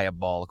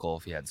diabolical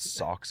if he had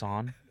socks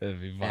on.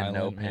 That'd be violent. And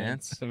no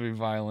pants. That'd be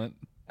violent.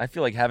 I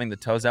feel like having the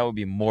toes out would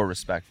be more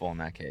respectful in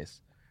that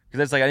case.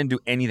 Because it's like I didn't do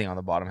anything on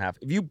the bottom half.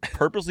 If you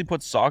purposely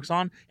put socks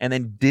on and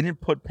then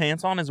didn't put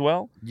pants on as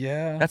well,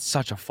 yeah, that's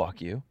such a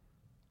fuck you.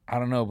 I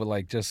don't know, but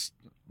like just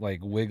like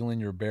wiggling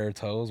your bare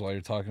toes while you're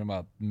talking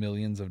about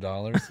millions of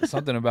dollars,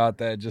 something about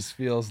that just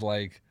feels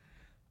like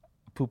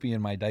poopy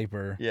in my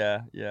diaper.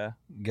 Yeah.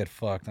 Get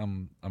fucked.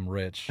 I'm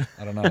rich.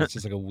 I don't know. It's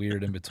just like a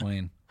weird in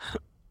between.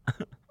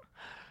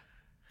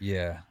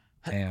 Yeah.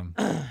 Damn.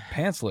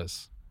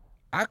 Pantsless.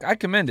 I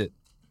commend it.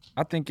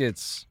 I think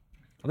it's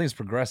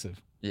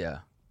progressive. Yeah.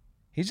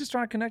 He's just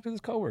trying to connect with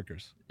his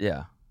coworkers.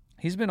 Yeah.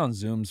 He's been on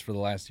Zooms for the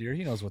last year.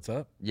 He knows what's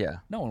up. Yeah.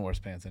 No one wears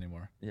pants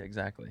anymore. Yeah,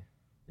 exactly.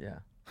 Yeah.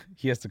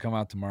 He has to come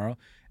out tomorrow.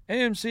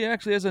 AMC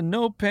actually has a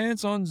no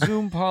pants on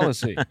Zoom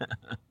policy.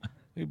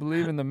 We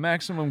believe in the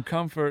maximum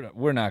comfort.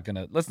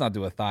 Let's not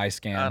do a thigh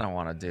scan. I don't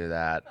want to do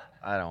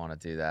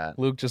that.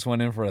 Luke just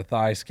went in for a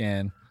thigh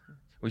scan.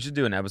 We should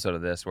do an episode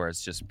of this where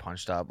it's just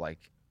punched up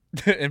like.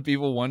 And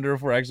people wonder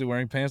if we're actually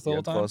wearing pants the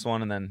whole time. Close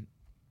one and then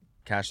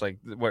Cash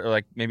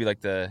maybe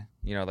like the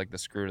like the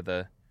screw to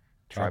the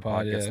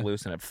tripod gets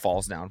loose and it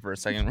falls down for a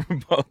second.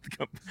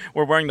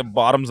 We're wearing the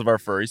bottoms of our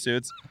furry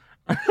suits.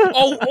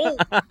 Oh.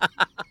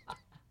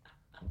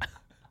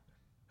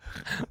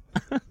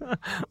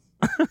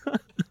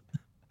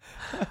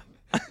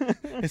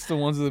 It's the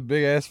ones with the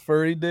big ass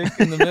furry dick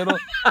in the middle.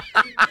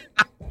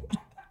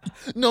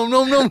 No.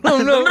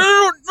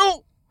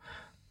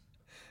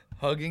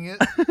 Hugging it.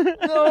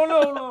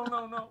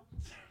 No.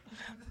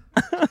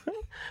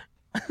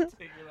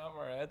 Taking off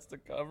our hats to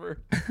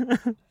cover.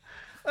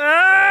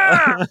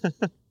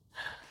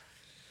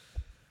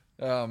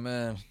 Oh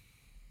man.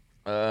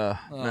 Man.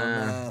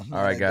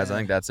 All right, guys. I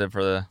think that's it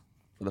for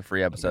the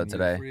free episode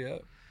today.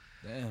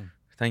 Damn.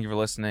 Thank you for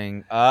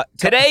listening.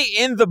 Today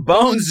in the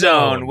Bone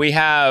Zone, we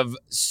have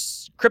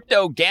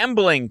crypto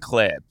gambling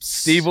clips.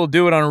 Steve will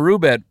do it on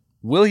Roulette.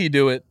 Will he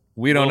do it?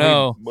 We don't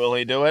know. Will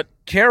he do it?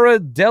 Cara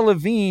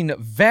Delevingne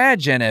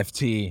Vag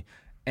NFT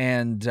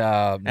and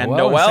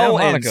Noel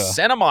in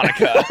Santa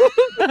Monica.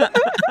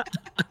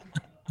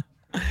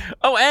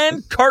 Oh,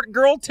 and Cart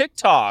Girl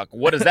TikTok.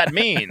 What does that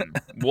mean?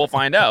 We'll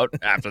find out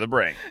after the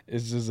break.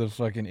 It's just a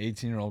fucking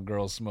 18-year-old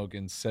girl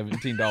smoking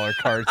 $17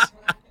 carts.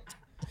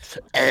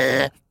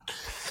 Yeah,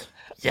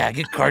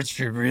 get carts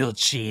for real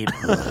cheap.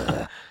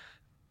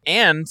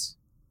 And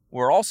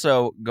we're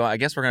also going. I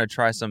guess we're going to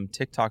try some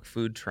TikTok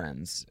food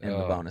trends in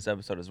the bonus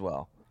episode as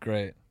well.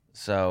 Great.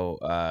 So,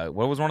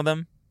 what was one of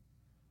them?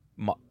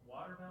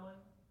 Watermelon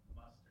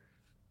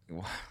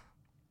mustard.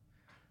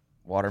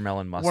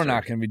 Watermelon mustard. We're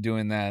not going to be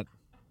doing that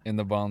in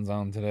the Bone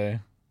Zone today.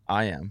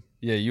 I am.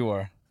 Yeah, you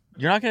are.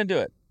 You're not going to do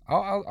it.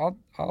 I'll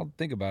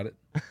think about it.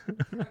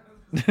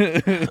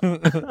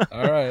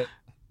 All right.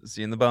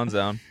 See you in the Bone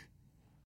Zone.